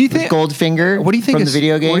 Do you think Goldfinger? What do you think from the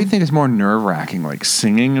video game? What do you think is more nerve-wracking, like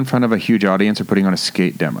singing in front of a huge audience or putting on a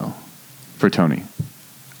skate demo for Tony?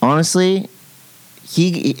 Honestly,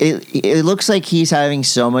 it looks like he's having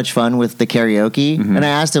so much fun with the karaoke. Mm-hmm. And I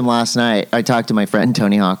asked him last night. I talked to my friend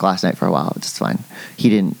Tony Hawk last night for a while. It's fine. He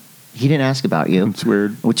didn't ask about you. It's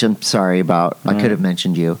weird. Which I'm sorry about. I could have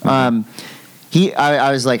mentioned you.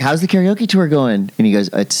 I was like, how's the karaoke tour going? And he goes,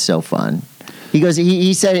 it's so fun. He goes,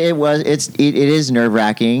 he said it is nerve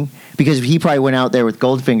wracking because he probably went out there with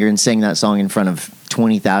Goldfinger and sang that song in front of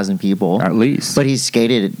 20,000 people. At least. But he's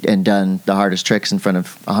skated and done the hardest tricks in front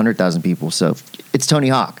of 100,000 people. So it's Tony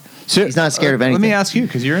Hawk. So, he's not scared of anything. Let me ask you,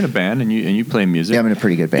 because you're in a band and you play music. Yeah, I'm in a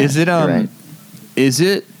pretty good band. Is it right. Is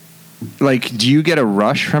it like, do you get a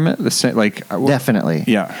rush from it? Definitely.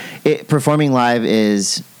 Yeah. Performing live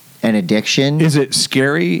is an addiction. Is it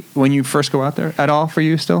scary when you first go out there at all for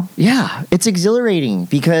you still? Yeah, it's exhilarating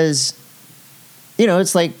because,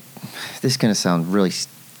 it's like, this is going to sound really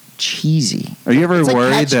cheesy. Are you ever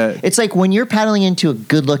worried that... It's like when you're paddling into a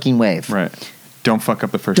good-looking wave. Right. Don't fuck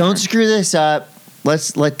up the first Don't turn. screw this up.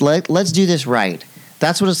 Let's do this right.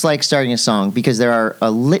 That's what it's like starting a song because there are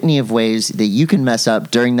a litany of ways that you can mess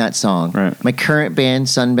up during that song. Right. My current band,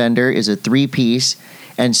 Sunbender, is a 3-piece,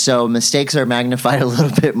 and so mistakes are magnified a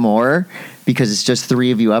little bit more because it's just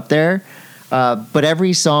 3 of you up there. But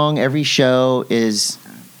every song, every show it's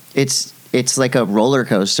like a roller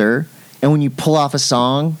coaster. And when you pull off a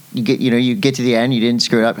song, you get to the end, you didn't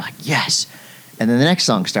screw it up. You're like, yes. And then the next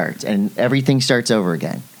song starts, and everything starts over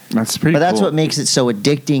again. That's pretty. But that's cool. what makes it so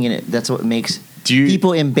addicting, and that's what makes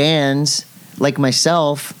people in bands like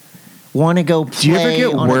myself want to go play Do you ever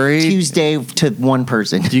get on worried, a Tuesday to one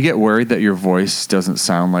person. Do you get worried that your voice doesn't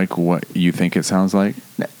sound like what you think it sounds like?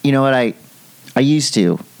 You know what? I used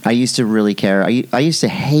to really care. I used to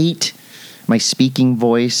hate my speaking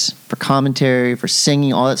voice for commentary, for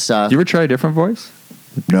singing, all that stuff. You ever try a different voice?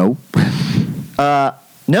 No.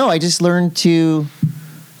 No, I just learned to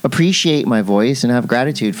appreciate my voice and have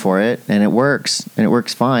gratitude for it, and it works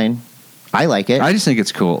fine. I like it. I just think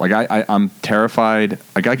it's cool. Like I'm terrified.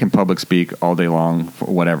 Like I can public speak all day long for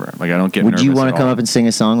whatever. Like I don't get. Would you want to come all. up and sing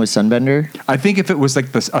a song with Sunbender? I think if it was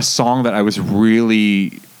like a song that I was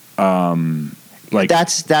really like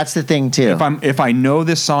that's the thing too. If I know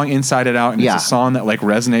this song inside and out and it's a song that like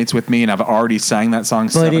resonates with me and I've already sang that song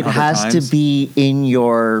 700 times. But it has to be in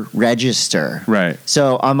your register. Right.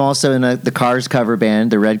 So I'm also in the Cars cover band,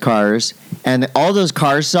 the Red Cars, and all those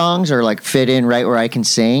Cars songs are like fit in right where I can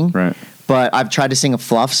sing. Right. But I've tried to sing a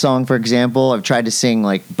Fluff song, for example. I've tried to sing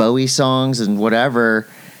like Bowie songs and whatever.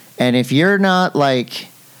 And if you're not like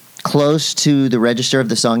close to the register of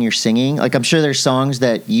the song you're singing, like I'm sure there's songs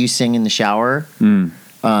that you sing in the shower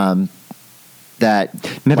that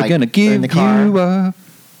never gonna give in the car. You up.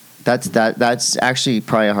 That's actually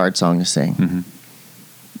probably a hard song to sing.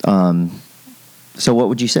 Mm-hmm. So what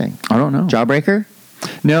would you sing? I don't know. Jawbreaker?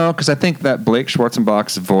 No, because I think that Blake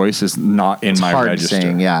Schwarzenbach's voice is not in my register. To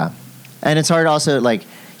sing, yeah. And it's hard also, like,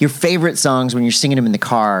 your favorite songs when you're singing them in the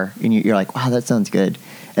car, and you're like, wow, that sounds good.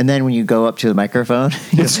 And then when you go up to the microphone,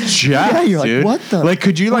 it's jacked, yeah, you're dude. like, what the? Like,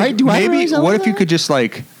 could you, like, maybe, what if you could just,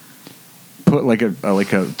 like, put, like,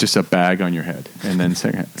 just a bag on your head and then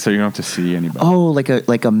sing it so you don't have to see anybody? Oh, like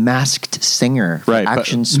a masked singer. Right.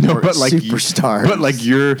 Action sports superstars. But, like,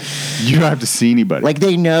 you don't have to see anybody. Like,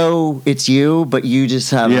 they know it's you, but you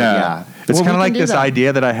just have, yeah. It's kind of like this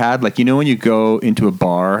idea that I had, like, when you go into a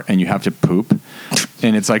bar and you have to poop,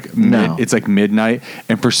 and it's like it's like midnight,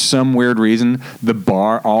 and for some weird reason,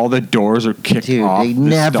 all the doors are kicked off. They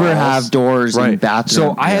never have doors in bathrooms.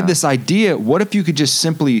 So I had this idea: what if you could just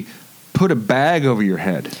simply put a bag over your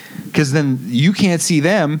head, because then you can't see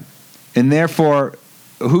them, and therefore,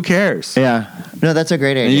 who cares? Yeah, no, that's a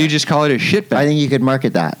great idea. And you just call it a shit bag. I think you could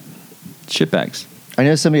market that. Shit bags. I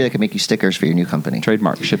know somebody that could make you stickers for your new company.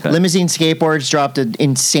 Trademark, shit bag. Limousine Skateboards dropped an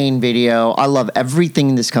insane video. I love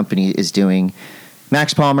everything this company is doing.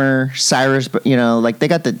 Max Palmer, Cyrus, like they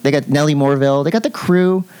got Nelly Morville, they got the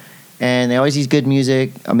crew, and they always use good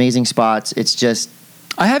music, amazing spots. It's just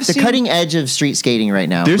the cutting edge of street skating right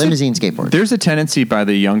now. Limousine Skateboards. There's a tendency by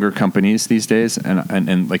the younger companies these days,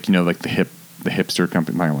 and like like the hipster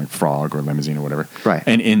company, like Frog or Limousine or whatever, right?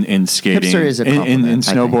 And in skating, hipster is a compliment, in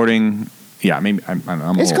snowboarding. Yeah, maybe I'm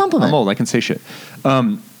it's old. compliment. I'm old. I can say shit.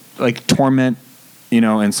 Like Torment,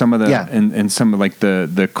 and some of the and some of like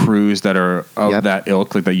the crews that are of that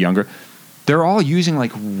ilk, like the younger, they're all using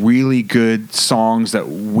like really good songs that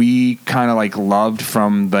we kind of like loved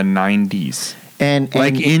from the 90s. And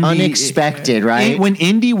like indie, unexpected, right? When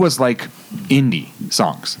indie was like indie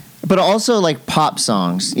songs. But also like pop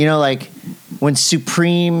songs. Like when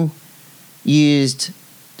Supreme used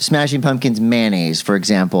Smashing Pumpkins' Mayonnaise, for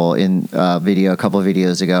example, in a couple of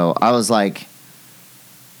videos ago, I was like,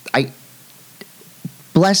 I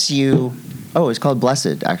bless you. Oh, it's called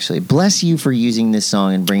Blessed, actually. Bless you for using this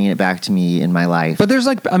song and bringing it back to me in my life. But there's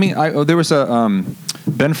like, there was a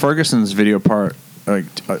Ben Ferguson's video part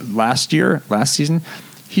last season.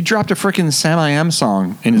 he dropped a freaking Sam I Am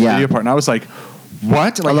song in his video part, and I was like,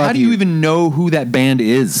 what? Like, how do you even know who that band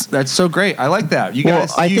is? That's so great. I like that. You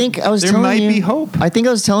guys, there might be hope. I think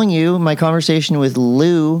I was telling you my conversation with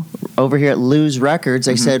Lou over here at Lou's Records.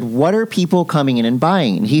 I said, what are people coming in and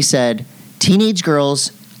buying? And he said, teenage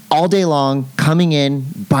girls all day long coming in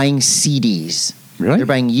buying CDs. Really? They're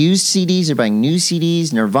buying used CDs. They're buying new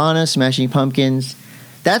CDs. Nirvana, Smashing Pumpkins.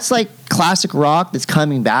 That's like classic rock that's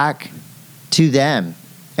coming back to them.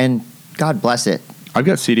 And God bless it. I've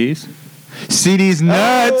got CDs. CD's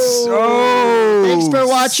nuts. Oh, thanks for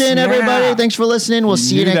watching, everybody. Thanks for listening. We'll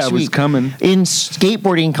see you next week. Was coming. In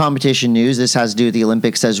skateboarding competition news, this has to do with the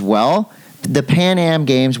Olympics as well. The Pan Am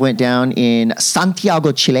Games went down in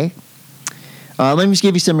Santiago, Chile. Let me just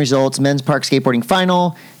give you some results. Men's park skateboarding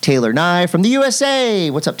final. Taylor Nye from the USA.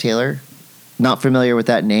 What's up, Taylor? Not familiar with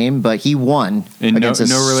that name, but he won against a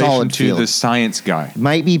solid relation to field. the science guy.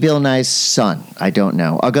 Might be Bill Nye's son. I don't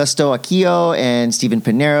know. Augusto Aquillo and Steven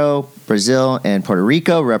Pinheiro, Brazil and Puerto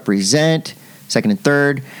Rico represent second and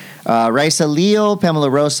third. Raisa Leo,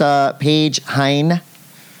 Pamela Rosa, Paige Hein,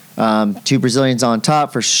 two Brazilians on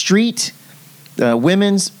top for street.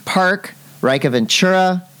 Women's park, Raika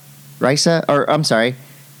Ventura,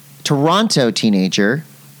 Toronto teenager,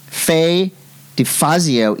 Faye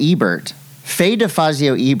DeFazio Ebert. Faye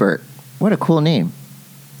DeFazio Ebert. What a cool name.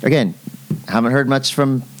 Again, haven't heard much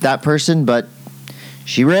from that person, but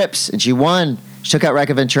she rips, and she won. She took out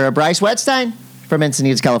Raika Ventura. Bryce Wetstein from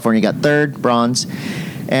Encinitas, California, got third, bronze.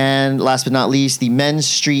 And last but not least, the men's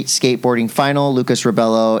street skateboarding final, Lucas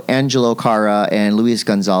Rebello, Angelo Cara, and Luis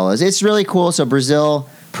Gonzalez. It's really cool. So Brazil,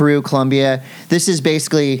 Peru, Colombia. This is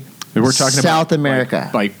basically... We're talking South America.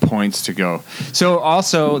 Like points to go. So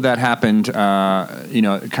also that happened,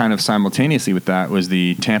 kind of simultaneously with that was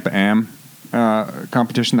the Tampa Am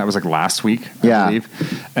competition. That was like last week, I believe.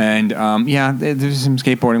 And there's some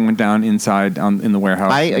skateboarding went down inside in the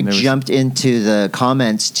warehouse. I jumped into the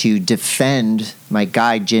comments to defend my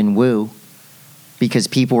guy Jin Woo because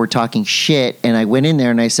people were talking shit, and I went in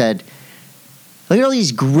there and I said, look at all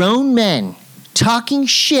these grown men talking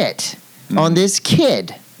shit on this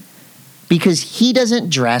kid. Because he doesn't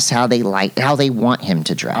dress how they want him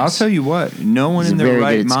to dress. I'll tell you what, no one in their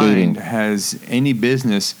right mind has any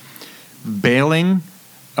business bailing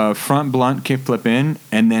a front blunt kickflip in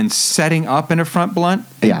and then setting up in a front blunt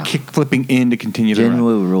and kick flipping in to continue the run.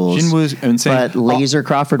 Jinwoo rules. Jinwoo's insane. But Laser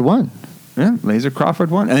Crawford won. Yeah, Laser Crawford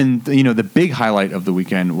won. And, the big highlight of the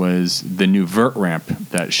weekend was the new vert ramp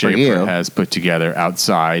that Schaefer has put together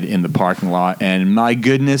outside in the parking lot. And my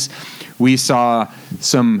goodness, we saw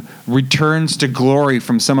some returns to glory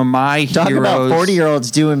from some of my heroes. Talk about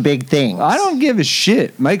 40-year-olds doing big things. I don't give a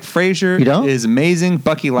shit. Mike Frazier is amazing.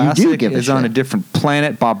 Bucky Lassick is on a different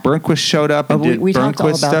planet. Bob Burnquist showed up and did we talked all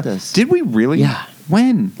Burnquist about stuff. this. Did we really? Yeah.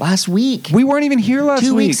 When? Last week. We weren't even here last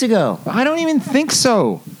week. 2 weeks ago. I don't even think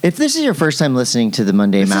so. If this is your first time listening to the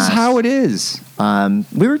Monday M.A.S S, this is how it is.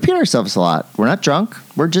 We repeat ourselves a lot. We're not drunk.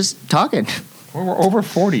 We're just talking. We're over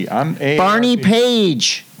 40. Barney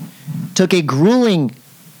Page took a grueling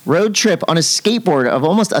road trip on a skateboard of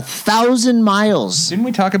almost 1,000 miles. Didn't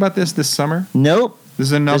we talk about this summer? Nope. This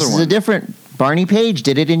is another one. This is a different... Barney Page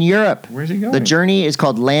did it in Europe. Where's he going? The journey is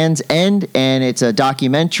called Land's End, and it's a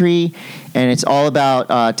documentary, and it's all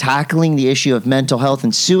about tackling the issue of mental health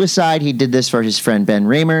and suicide. He did this for his friend Ben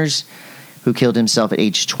Ramers, who killed himself at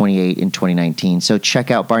age 28 in 2019. So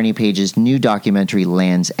check out Barney Page's new documentary,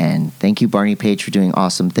 Land's End. Thank you, Barney Page, for doing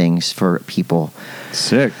awesome things for people.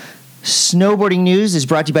 Sick. Snowboarding news is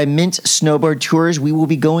brought to you by Mint Snowboard Tours. We will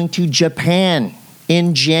be going to Japan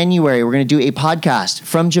in January. We're going to do a podcast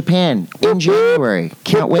from Japan in January.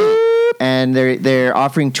 Can't wait. And they're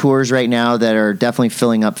offering tours right now that are definitely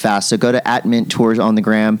filling up fast. So go to @MintTours on the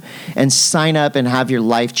gram and sign up and have your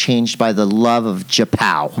life changed by the love of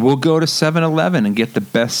Japow. We'll go to 7-Eleven and get the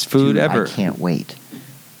best food ever. I can't wait.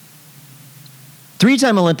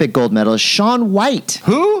 3-time Olympic gold medalist Shaun White.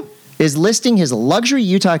 Who? Is listing his luxury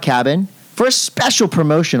Utah cabin for a special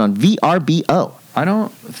promotion on VRBO. I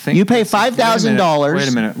don't think... You pay $5,000.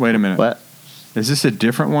 Wait a minute. What? Is this a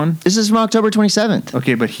different one? This is from October 27th.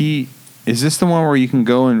 Okay, but is this the one where you can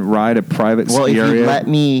go and ride a private ski area? Well, if you let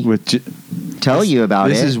me tell you about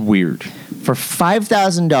this is weird. For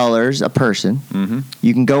 $5,000 a person,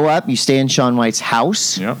 you can go up, you stay in Shaun White's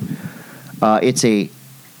house. Yep. It's a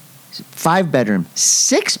 5-bedroom,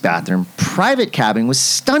 6-bathroom private cabin with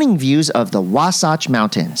stunning views of the Wasatch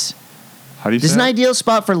Mountains. How do you say This is an ideal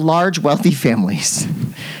spot for large, wealthy families.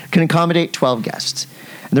 Can accommodate 12 guests.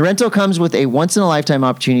 And the rental comes with a once-in-a-lifetime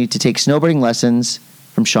opportunity to take snowboarding lessons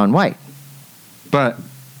from Shaun White. But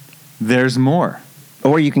there's more.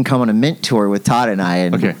 Or you can come on a mint tour with Todd and I.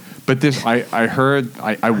 And Okay. But this,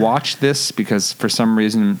 I watched this because for some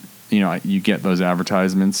reason, you get those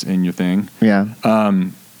advertisements in your thing. Yeah.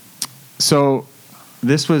 So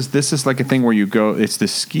this is like a thing where you go, it's the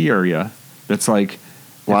ski area that's like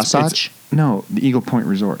Wasatch? No, the Eagle Point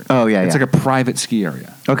Resort. Oh, yeah, It's yeah. like a private ski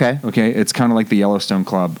area. Okay. Okay, it's kind of like the Yellowstone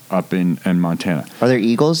Club up in Montana. Are there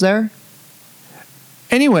eagles there?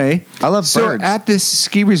 Anyway, I love so birds. at this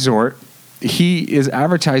ski resort, he is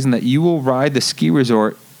advertising that you will ride the ski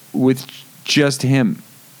resort with just him.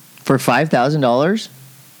 For $5,000?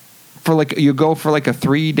 For like you go for like a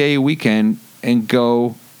 3-day weekend and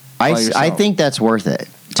go. I think that's worth it. To be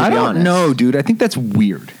honest, I don't know, dude. I think that's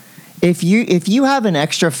weird. If you have an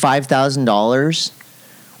extra $5,000,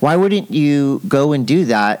 why wouldn't you go and do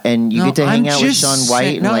that? And you get to hang out with Shaun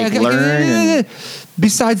White and learn. And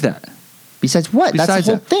besides that, besides what? That's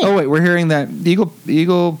the whole thing. Oh wait, we're hearing that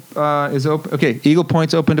Eagle is open. Okay, Eagle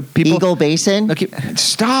Point's open to people. Eagle Basin. Okay,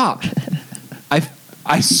 stop.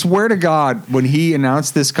 I swear to God, when he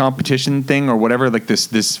announced this competition thing or whatever, like this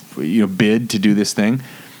bid to do this thing,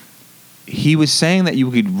 he was saying that you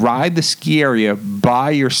could ride the ski area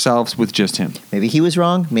by yourselves with just him. Maybe he was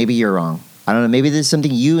wrong. Maybe you're wrong. I don't know. Maybe this is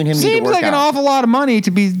something you and him need to Seems work like out. an awful lot of money to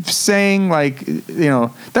be saying, like,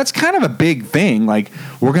 that's kind of a big thing. Like,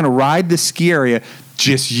 we're going to ride the ski area,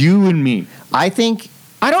 just you and me. I think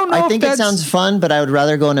it sounds fun, but I would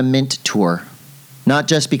rather go on a mint tour. Not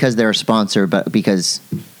just because they're a sponsor, but because...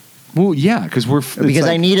 Well, yeah, because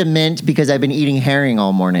I need a mint because I've been eating herring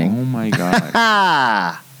all morning. Oh, my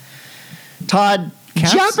God. Todd,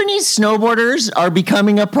 Caps? Japanese snowboarders are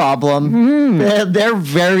becoming a problem. They're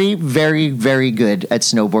very, very, very good at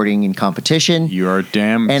snowboarding in competition. You are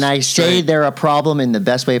damn And I say straight. they're a problem in the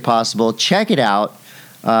best way possible. Check it out.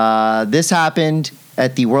 This happened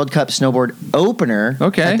at the World Cup Snowboard Opener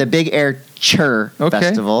at the Big Air Chur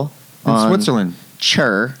Festival. In Switzerland.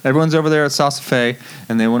 Chur. Everyone's over there at Sassafé,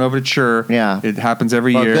 and they went over to Chur. Yeah. It happens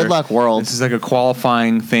every year. Good luck, world. This is like a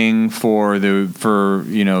qualifying thing for the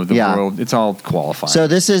world. It's all qualifying. So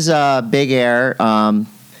this is Big Air.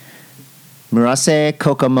 Murase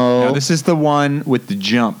Kokomo. Now, this is the one with the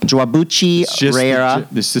jump. Joabuchi Reira.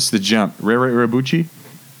 This is the jump. Reirabuchi?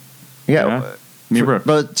 Yeah.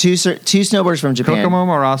 Both two snowboarders from Japan. Kokomo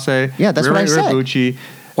Murase. Yeah, that's what I said. Reirabuchi.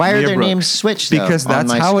 Why are their names switched, though, because on that's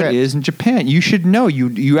my how script? it is in Japan. You should know.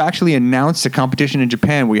 You actually announced a competition in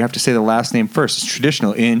Japan where you have to say the last name first. It's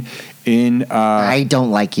traditional in I don't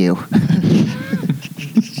like you.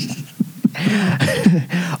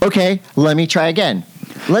 Okay, let me try again.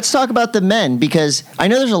 Let's talk about the men, because I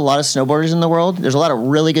know there's a lot of snowboarders in the world. There's a lot of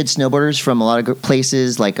really good snowboarders from a lot of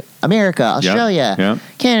places like America, Australia,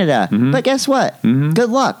 Canada. Mm-hmm. But guess what? Mm-hmm. Good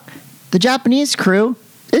luck. The Japanese crew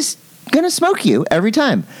is going to smoke you every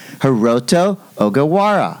time. Hiroto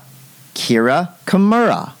Ogawara, Kira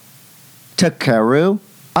Kimura, Takeru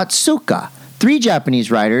Atsuka. 3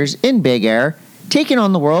 Japanese riders in Big Air taking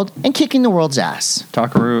on the world and kicking the world's ass.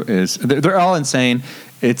 Takeru they're all insane.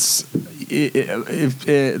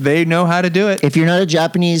 They know how to do it. If you're not a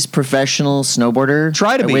Japanese professional snowboarder,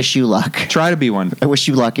 I wish you luck. Try to be one. I wish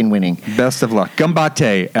you luck in winning. Best of luck.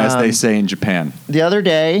 Gambate, as they say in Japan. The other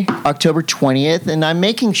day, October 20th, and I'm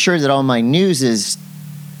making sure that all my news is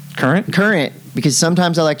current, because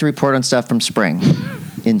sometimes I like to report on stuff from spring,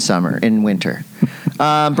 in summer, in winter.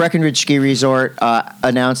 Breckenridge Ski Resort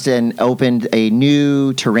announced and opened a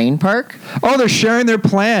new terrain park. Oh, they're sharing their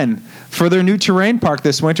plan for their new terrain park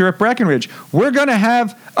this winter at Breckenridge. We're going to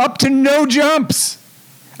have up to no jumps.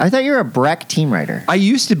 I thought you were a Breck team rider. I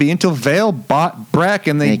used to be until Vesyl bought Breck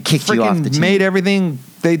and they kicked you off the team. Made everything.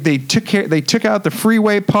 They took out the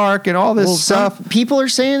freeway park and all this stuff. Some people are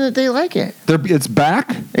saying that they like it. It's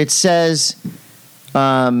back. It says,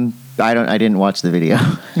 I didn't watch the video.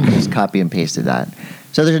 Just copy and pasted that.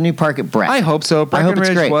 So there's a new park at Breck. I hope so.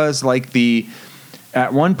 Breckenridge was like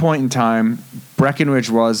at one point in time, Breckenridge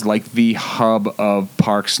was like the hub of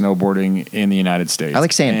park snowboarding in the United States. I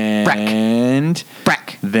like saying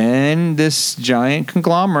Breck. Then this giant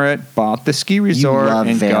conglomerate bought the ski resort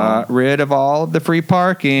and got rid of all of the free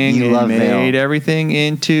parking and made everything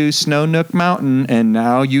into Snow Nook Mountain. And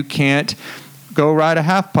now you can't go ride a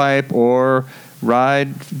half pipe or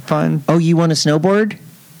ride fun. Oh, you want a snowboard?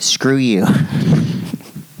 Screw you.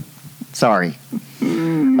 Sorry.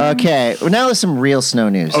 Okay, well, now there's some real snow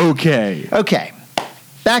news. Okay.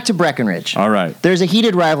 Back to Breckenridge. All right. There's a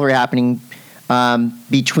heated rivalry happening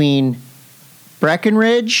between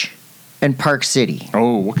Breckenridge and Park City.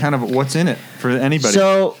 Oh, what's in it for anybody?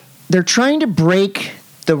 So they're trying to break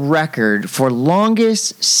the record for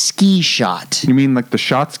longest ski shot. You mean like the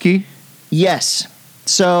shot ski? Yes.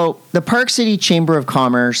 So the Park City Chamber of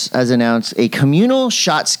Commerce has announced a communal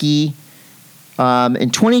shot ski in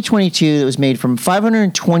 2022 that was made from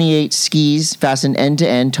 528 skis fastened end to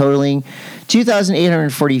end, totaling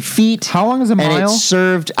 2,840 feet. How long is a mile? And it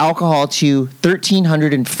served alcohol to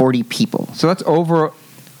 1,340 people. So that's over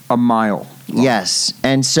a mile long. Yes.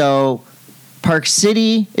 And so Park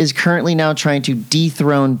City is currently now trying to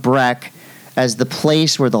dethrone Breck as the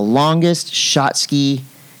place where the longest shot ski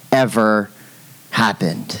ever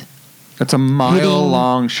happened. That's a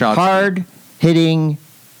mile-long shot ski. Hard-hitting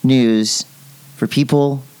news for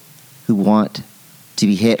people who want to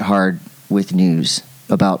be hit hard with news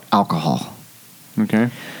about alcohol. Okay.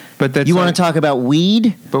 But that's you want to talk about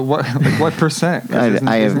weed? But what percent?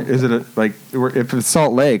 Is it if it's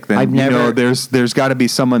Salt Lake, then there's got to be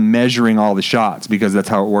someone measuring all the shots because that's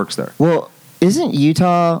how it works there. Well, isn't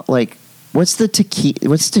Utah like what's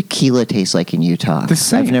tequila taste like in Utah? The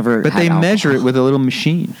same. I've never But had they alcohol. measure it with a little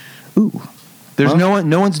machine. Ooh. There's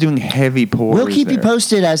no one's doing heavy pours. We'll keep you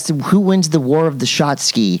posted as to who wins the war of the shot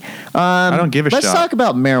ski. I don't give a Let's shot. talk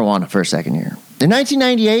about marijuana for a second here. In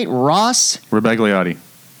 1998, Ross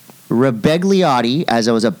Rebegliotti, as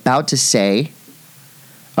I was about to say,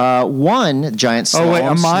 won giant slalom. Oh wait,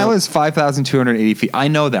 a mile is 5,280 feet. I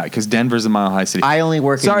know that because Denver's a mile-high city. I only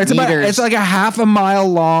work in it's meters. it's like a half a mile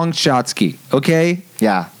long shot ski. Okay.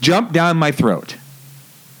 Yeah. Jump down my throat.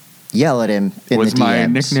 Yell at him in was the DMs. my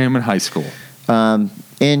nickname in high school.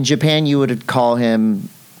 In Japan, you would call him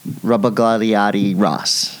Rebegliotti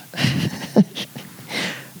Ross.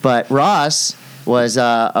 But Ross was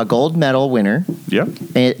a gold medal winner. Yep.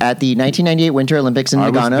 At the 1998 Winter Olympics in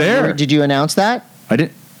Nagano. I was there. Did you announce that? I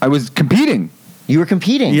didn't. I was competing. You were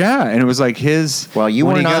competing. Yeah, and it was like his. Well, you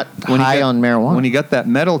were not high on marijuana. When he got that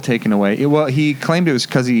medal taken away, he claimed it was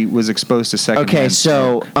because he was exposed to secondhand. Okay,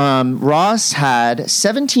 so Ross had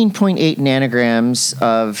 17.8 nanograms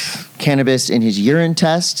of cannabis in his urine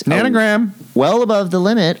test. Nanogram. Well above the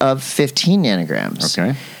limit of 15 nanograms.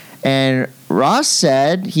 Okay. And Ross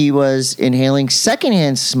said he was inhaling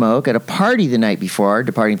secondhand smoke at a party the night before,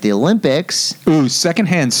 departing to the Olympics. Ooh,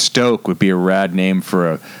 secondhand stoke would be a rad name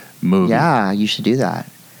for a movie. Yeah, you should do that.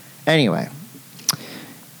 Anyway,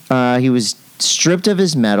 he was stripped of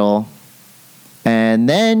his medal, and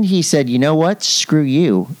then he said, you know what? Screw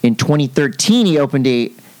you. In 2013, he opened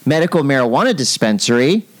a medical marijuana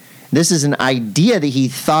dispensary. This is an idea that he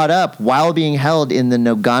thought up while being held in the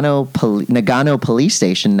Nagano police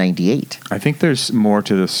station in 98. I think there's more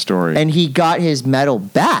to this story. And he got his medal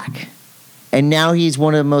back. And now he's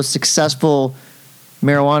one of the most successful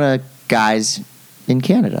marijuana guys in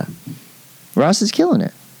Canada. Ross is killing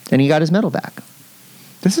it. And he got his medal back.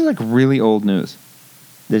 This is like really old news.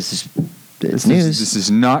 This This news. is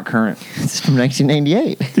not current. It's from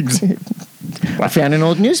 1998. I found an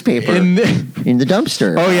old newspaper in the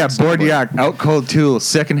dumpster. Oh, yeah. Bordiac, Out Cold Tool,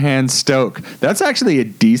 Secondhand Stoke. That's actually a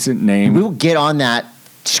decent name. We will get on that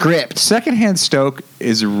script. Secondhand Stoke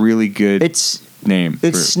is a really good name.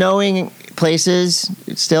 It's snowing places.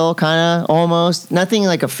 It's still kind of almost. Nothing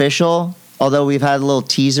like official, although we've had little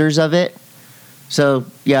teasers of it. So,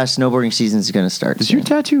 yeah, snowboarding season is going to start Does soon. your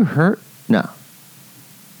tattoo hurt? No.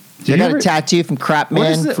 I got a tattoo from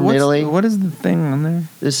Crapman from Italy. What is the thing on there?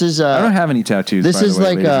 This is I don't have any tattoos. This by is the way,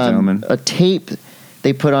 like ladies and gentlemen. a tape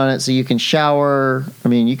they put on it so you can shower. I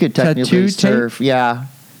mean, you could technically surf. Tape? Yeah,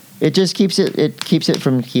 it just keeps it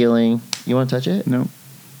from healing. You want to touch it? No.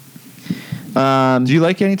 Do you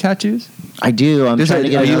like any tattoos? I do. I'm trying to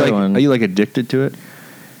get another one. Are you like addicted to it?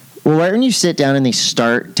 Well, right when you sit down and they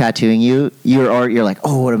start tattooing you, you're like,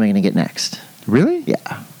 oh, what am I going to get next? Really?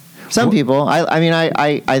 Yeah. Some people. I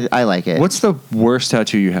like it. What's the worst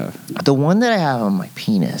tattoo you have? The one that I have on my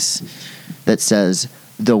penis that says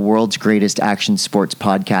the world's greatest action sports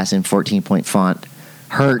podcast in 14-point font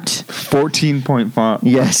hurt. 14-point font?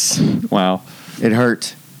 Yes. Wow. It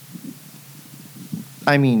hurt.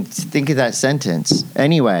 I mean, think of that sentence.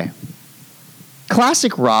 Anyway,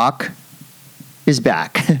 classic rock is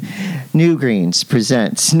back. New Greens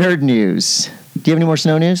presents Nerd News. Do you have any more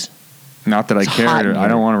snow news? Not that I care. I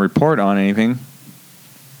don't want to report on anything.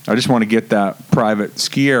 I just want to get that private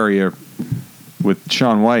ski area with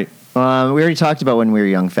Shaun White. We already talked about When We Were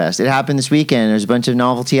Young Fest. It happened this weekend. There's a bunch of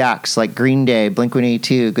novelty acts like Green Day,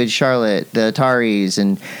 Blink-182, Good Charlotte, the Ataris,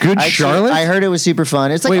 and Charlotte. I heard it was super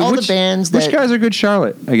fun. It's like the bands that. Which guys are Good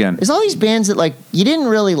Charlotte again? It's all these bands that like you didn't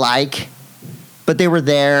really like, but they were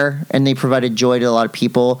there and they provided joy to a lot of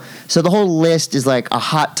people. So the whole list is like a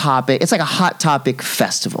hot topic. It's like a hot topic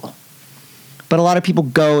festival. But a lot of people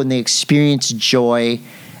go and they experience joy,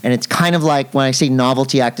 and it's kind of like when I say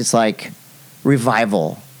novelty act, it's like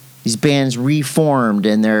revival. These bands reformed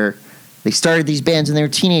and they're They started these bands when they were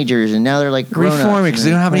teenagers, and now they're like grown-ups. Reforming because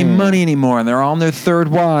they don't have any money anymore, and they're all on their third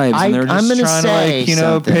wives, and they're just trying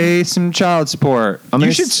to pay some child support.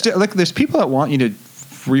 You should look. There's people that want you to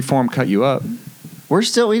reform, cut you up. We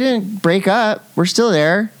didn't break up. We're still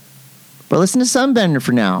there. But listen to Sunbender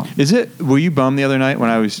for now. Were you bummed the other night when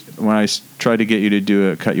I tried to get you to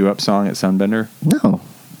do a cut you up song at Sunbender? No,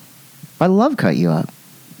 I love Cut You Up.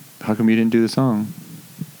 How come you didn't do the song?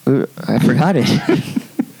 I forgot it.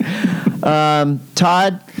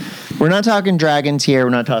 Todd, we're not talking dragons here.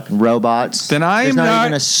 We're not talking robots. Then There's not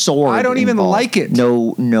even a sword. I don't even like it.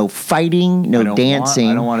 No fighting. No dancing.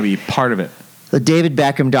 I don't want to be part of it. The David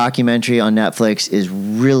Beckham documentary on Netflix is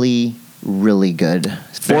really, really good.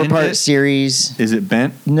 4-part series. Is it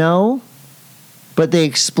bent? No, but they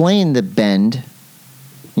explain the bend.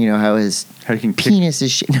 You know how his penis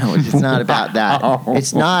is. No, it's not about that.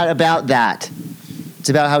 It's not about that. It's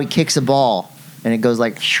about how he kicks a ball and it goes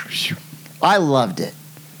like. I loved it.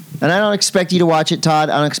 And I don't expect you to watch it, Todd.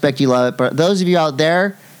 I don't expect you to love it. But those of you out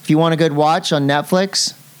there, if you want a good watch on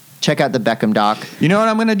Netflix, check out the Beckham doc. You know what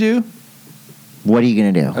I'm going to do? What are you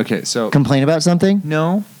going to do? Okay, so... Complain about something?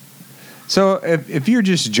 No. So if you're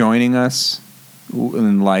just joining us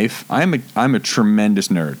in life, I'm a tremendous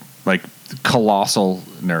nerd. Like, colossal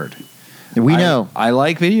nerd. We know. I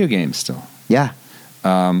like video games still. Yeah.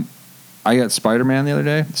 I got Spider-Man the other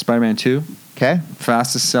day. Spider-Man 2. Okay.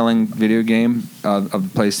 Fastest selling video game of the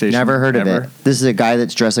PlayStation. Never heard of it. This is a guy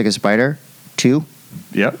that's dressed like a spider? 2?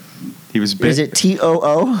 Yep. He was bit. Is it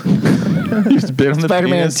TOO? He was bit on the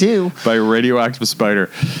Spider-Man penis 2 by a radioactive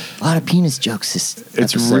spider. A lot of penis jokes this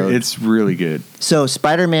episode. It's really good. So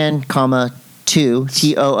Spider-Man, 2,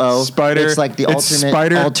 TOO. Spider. It's like the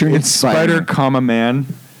alternate It's Spider, man.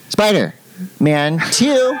 Spider-Man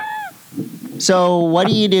 2. So what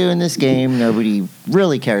do you do in this game? Nobody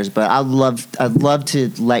really cares, but I'd love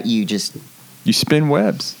to let you just... You spin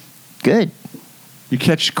webs. Good. You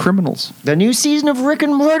catch criminals. The new season of Rick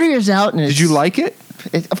and Morty is out. And Did you like it?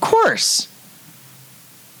 Of course.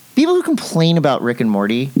 People who complain about Rick and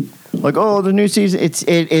Morty, like, oh, the new season, it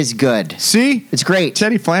is good. See? It's great.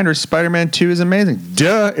 Teddy Flanders' Spider-Man 2 is amazing.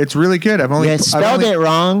 Duh, it's really good. You spelled it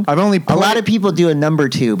wrong. A lot of people do a number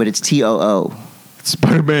 2, but it's TOO.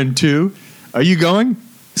 Spider-Man 2? Are you going?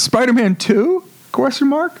 Spider-Man 2? Question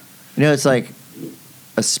mark? You know, it's like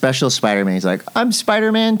a special Spider-Man. He's like, I'm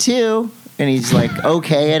Spider-Man 2. And he's like,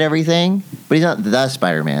 okay at everything. But he's not the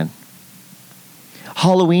Spider-Man.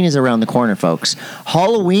 Halloween is around the corner, folks.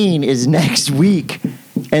 Halloween is next week.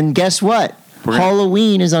 And guess what?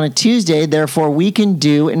 Halloween is on a Tuesday. Therefore, we can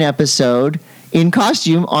do an episode in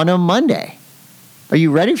costume on a Monday. Are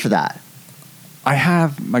you ready for that? I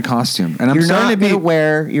have my costume, and You're not going to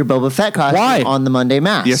wear your Boba Fett costume on the Monday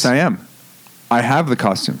M.A.S.S. Yes, I am. I have the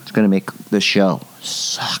costume. It's going to make the show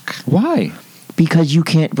suck. Why? Because you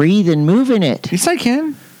can't breathe and move in it. Yes, I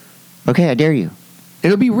can. Okay, I dare you.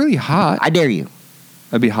 It'll be really hot. I dare you.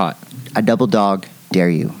 It'll be hot. I double dog dare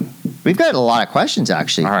you. We've got a lot of questions,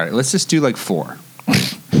 actually. All right, let's just do like 4.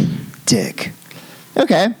 Dick.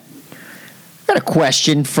 Okay. Got a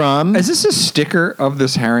question from... Is this a sticker of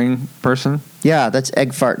this herring person? Yeah, that's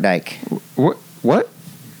Egg Fart Dyke. What?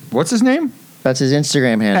 What's his name? That's his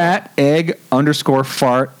Instagram handle. At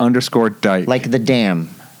egg_fart_Dyke. Like the dam.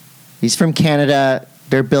 He's from Canada.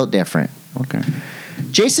 They're built different. Okay.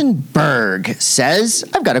 Jason Berg says,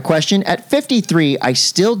 I've got a question. At 53, I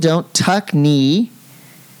still don't tuck knee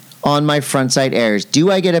on my frontside airs.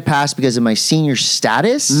 Do I get a pass because of my senior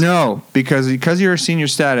status? No, because you're a senior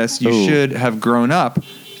status, you should have grown up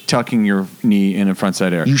tucking your knee in a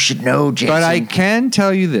frontside air. You should know, Jason. But I can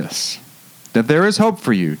tell you this, that there is hope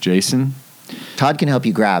for you, Jason. Todd can help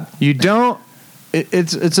you grab. You don't...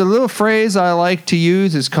 It's a little phrase I like to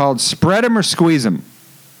use. It's called spread them or squeeze them.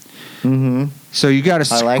 Mm-hmm. So you got to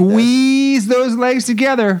squeeze those legs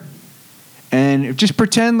together and just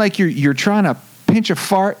pretend like you're trying to pinch a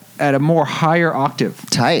fart at a more higher octave.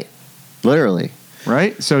 Tight. Literally.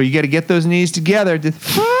 Right? So you got to get those knees together.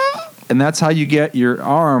 And that's how you get your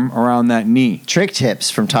arm around that knee. Trick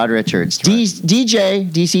tips from Todd Richards.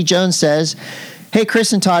 DJ DC Jones says... Hey,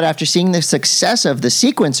 Chris and Todd, after seeing the success of the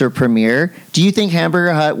Sequencer premiere, do you think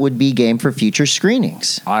Hamburger Hut would be game for future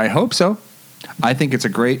screenings? I hope so. I think it's a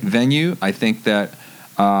great venue. I think that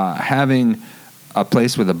having a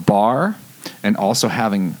place with a bar and also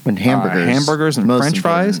having hamburgers and French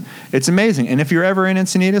fries, it's amazing. And if you're ever in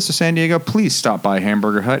Encinitas or San Diego, please stop by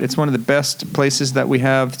Hamburger Hut. It's one of the best places that we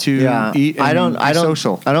have to eat and be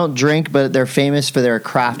social. I don't drink, but they're famous for their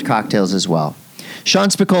craft cocktails as well. Sean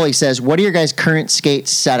Spicoli says, what are your guys' current skate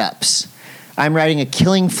setups? I'm riding a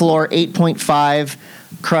Killing Floor 8.5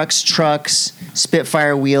 Crux trucks,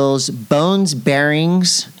 Spitfire wheels, Bones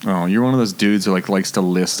bearings. Oh, you're one of those dudes who likes to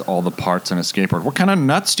list all the parts on a skateboard. What kind of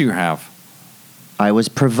nuts do you have? I was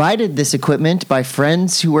provided this equipment by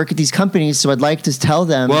friends who work at these companies, so I'd like to tell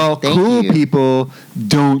them. Well, cool people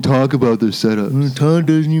don't talk about their setups. Todd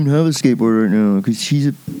doesn't even have a skateboard right now because she's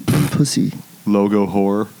a pussy. Logo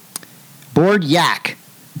whore. Board Yak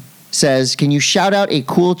says, can you shout out a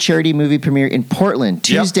cool charity movie premiere in Portland,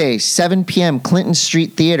 Tuesday, 7 p.m., Clinton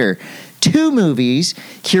Street Theater. 2 movies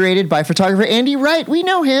curated by photographer Andy Wright. We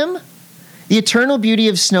know him. The Eternal Beauty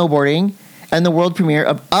of Snowboarding and the world premiere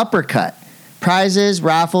of Uppercut. Prizes,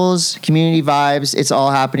 raffles, community vibes. It's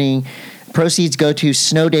all happening. Proceeds go to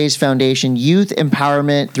Snow Days Foundation, youth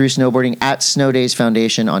empowerment through snowboarding at Snow Days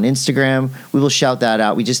Foundation on Instagram. We will shout that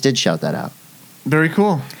out. We just did shout that out. Very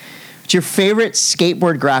cool. What's your favorite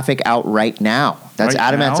skateboard graphic out right now? That's Right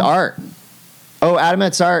Adam Etz now? Art. Oh, Adam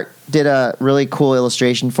Etz Art did a really cool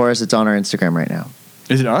illustration for us. It's on our Instagram right now.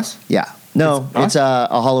 Is it us? Yeah. No, it's a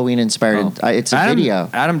Halloween inspired. It's a video.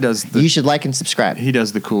 Adam does. You should like and subscribe. He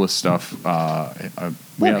does the coolest stuff.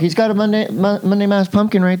 Look, he's got a Monday Mass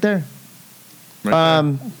pumpkin right there. Right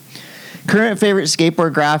there. Current favorite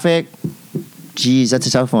skateboard graphic. Geez, that's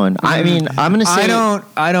a tough one. I mean, I'm gonna say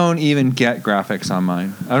I don't even get graphics on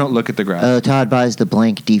mine. I don't look at the graphics. Todd buys the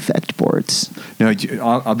blank defect boards. No,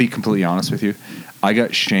 I'll be completely honest with you. I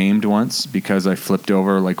got shamed once because I flipped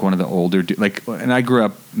over one of the older and I grew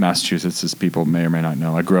up Massachusetts, as people may or may not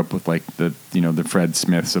know. I grew up with the Fred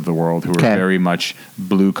Smiths of the world who were very much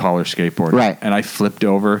blue collar skateboarders. Right. And I flipped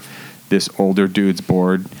over this older dude's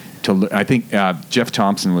board I think Jeff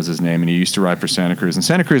Thompson was his name, and he used to ride for Santa Cruz. And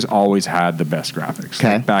Santa Cruz always had the best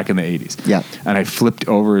graphics back in the 80s. Yeah. And I flipped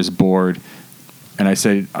over his board, and I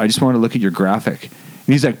said, I just want to look at your graphic.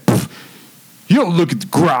 And he's like, you don't look at the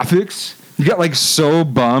graphics. You got so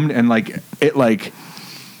bummed, and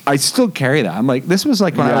I still carry that. I'm like, this was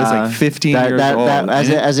when I was 15 years old.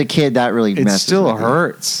 As a kid, that really it still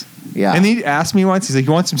hurts. Yeah. And he asked me once, he's like,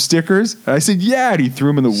 you want some stickers? I said, yeah. And he threw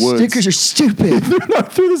them in the woods. Stickers are stupid. I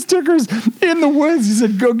threw the stickers in the woods. He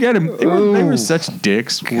said, go get them. They were such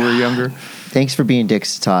dicks when we were younger. Thanks for being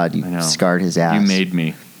dicks, Todd. You scarred his ass. You made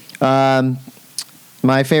me.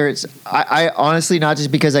 My favorites, I honestly, not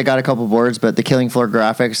just because I got a couple boards, but the Killing Floor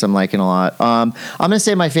graphics I'm liking a lot. I'm going to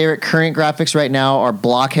say my favorite current graphics right now are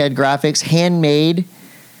Blockhead graphics, handmade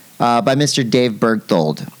by Mr. Dave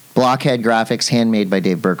Bergthold. Blockhead graphics, handmade by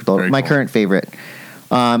Dave Bergthold. Very my cool. current favorite.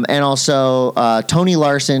 And also, Tony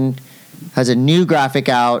Larson has a new graphic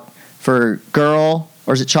out for Girl,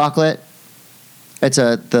 or is it Chocolate? It's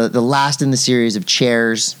the last in the series of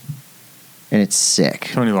chairs, and it's sick.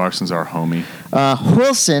 Tony Larson's our homie.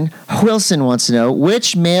 Wilson wants to know,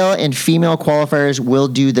 which male and female qualifiers will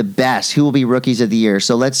do the best? Who will be rookies of the year?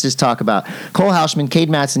 So let's just talk about Cole Houshman, Cade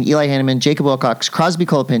Matson, Eli Hanneman, Jacob Wilcox, Crosby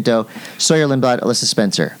Colapinto, Sawyer Lindblad, Alyssa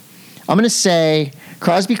Spencer. I'm going to say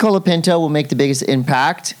Crosby Colapinto will make the biggest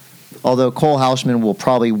impact, although Cole Houshman will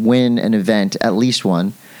probably win an event, at least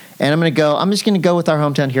one. And I'm just going to go with our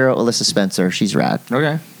hometown hero, Alyssa Spencer. She's rad.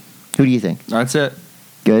 Okay. Who do you think? That's it.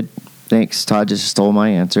 Good. Thanks. Todd just stole my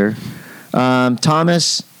answer.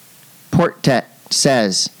 Thomas Portet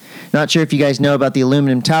says, not sure if you guys know about the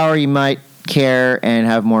aluminum tower. You might care and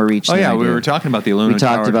have more reach. Oh, than yeah. I We do. were talking about the aluminum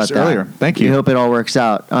tower just earlier. Thank you. We hope it all works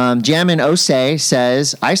out. Jammin Osei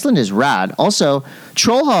says, Iceland is rad. Also,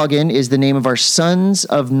 Trollhagen is the name of our Sons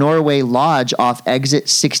of Norway Lodge off exit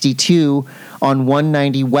 62 on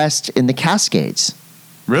 190 West in the Cascades.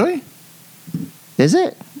 Really? Is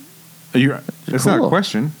it? That's not a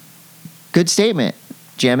question. Good statement.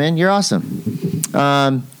 Jammin, you're awesome.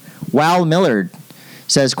 Wal Millard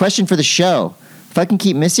says, question for the show. If I can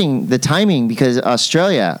keep missing the timing because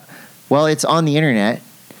Australia, well, it's on the internet.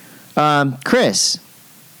 Chris,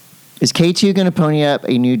 is K2 going to pony up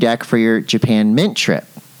a new deck for your Japan Mint trip?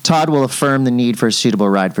 Todd will affirm the need for a suitable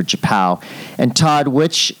ride for Japow. And Todd,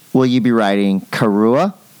 which will you be riding?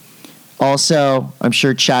 Karua? Also, I'm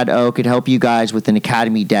sure Chad O could help you guys with an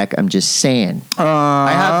Academy deck. I'm just saying.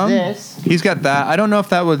 I have this. He's got that. I don't know if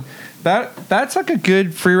that would... That's like a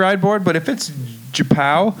good free ride board, but if it's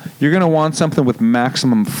Japow, you're going to want something with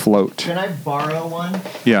maximum float. Can I borrow one?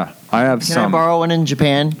 Yeah, I have some. Can I borrow one in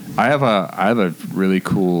Japan? I have a really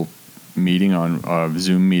cool meeting on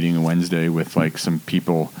Zoom meeting Wednesday with some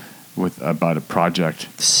people about a project.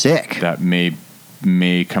 Sick. That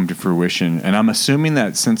may come to fruition, and I'm assuming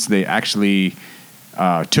that since they actually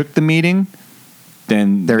took the meeting,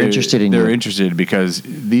 then they're interested in you. They're interested because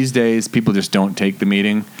these days people just don't take the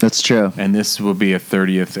meeting. That's true. And this will be a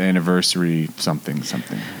 30th anniversary something.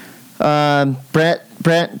 Brett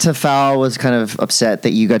Brent Tafal was kind of upset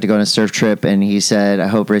that you got to go on a surf trip, and he said, "I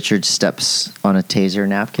hope Richard steps on a taser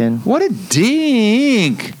napkin." What a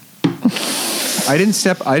dink! I didn't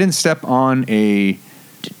step on a.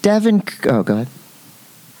 Devin. Oh God.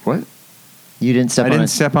 What? You didn't step. I didn't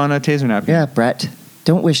step on a taser napkin. Yeah, Brett.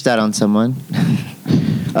 Don't wish that on someone.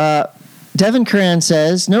 Devin Curran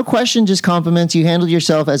says, "No question, just compliments. You handled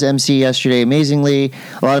yourself as MC yesterday amazingly.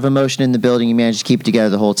 A lot of emotion in the building. You managed to keep it together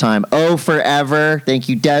the whole time. Oh, forever. Thank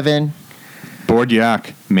you, Devin." Bored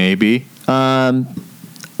yak, maybe.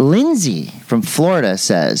 Lindsay from Florida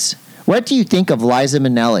says, "What do you think of Liza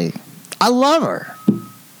Minnelli?" I love her.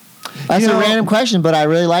 That's a random question, but I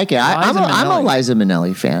really like it. I'm a Liza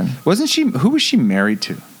Minnelli fan. Wasn't she? Who was she married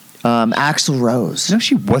to? Axl Rose. No,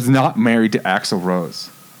 she was not married to Axl Rose.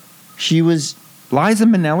 She was. Liza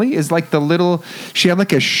Minnelli is like the little. She had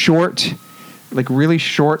like a short, like really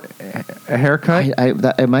short haircut.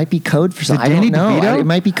 It might be code for something. I don't know. DeVito? It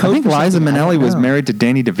might be code. I think for Liza something. Minnelli was married to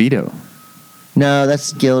Danny DeVito. No,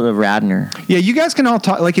 that's Gilda Radner. Yeah, you guys can all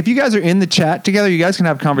talk. Like, if you guys are in the chat together, you guys can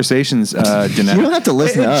have conversations. Danette. You don't have to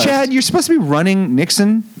listen to us. Chad, you're supposed to be running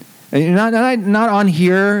Nixon. And you're not on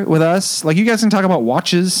here with us. Like, you guys can talk about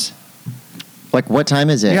watches. Like, what time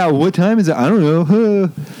is it? Yeah, what time is it? I don't know.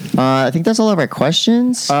 I think that's all of our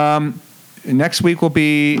questions. Next week will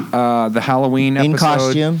be the Halloween episode. In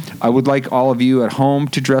costume. I would like all of you at home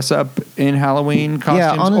to dress up in Halloween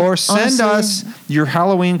costumes, or send us your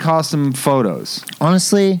Halloween costume photos.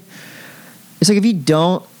 Honestly, it's like if you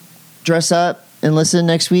don't dress up and listen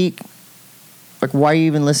next week, like, why are you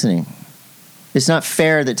even listening? It's not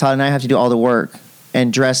fair that Todd and I have to do all the work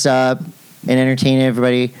and dress up and entertain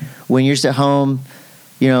everybody when you're just at home,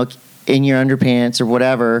 in your underpants or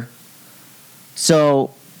whatever.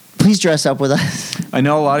 So please dress up with us. I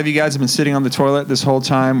know a lot of you guys have been sitting on the toilet this whole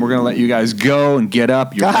time. We're going to let you guys go and get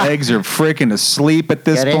up. Your legs are freaking asleep at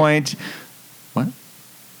this point. What?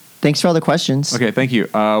 Thanks for all the questions. Okay, thank you.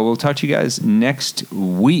 We'll talk to you guys next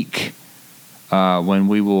week when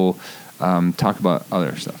we will talk about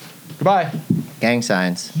other stuff. Goodbye. Gang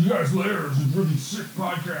signs. See you guys later. This is a really sick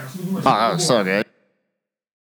podcast. Oh, that was so good.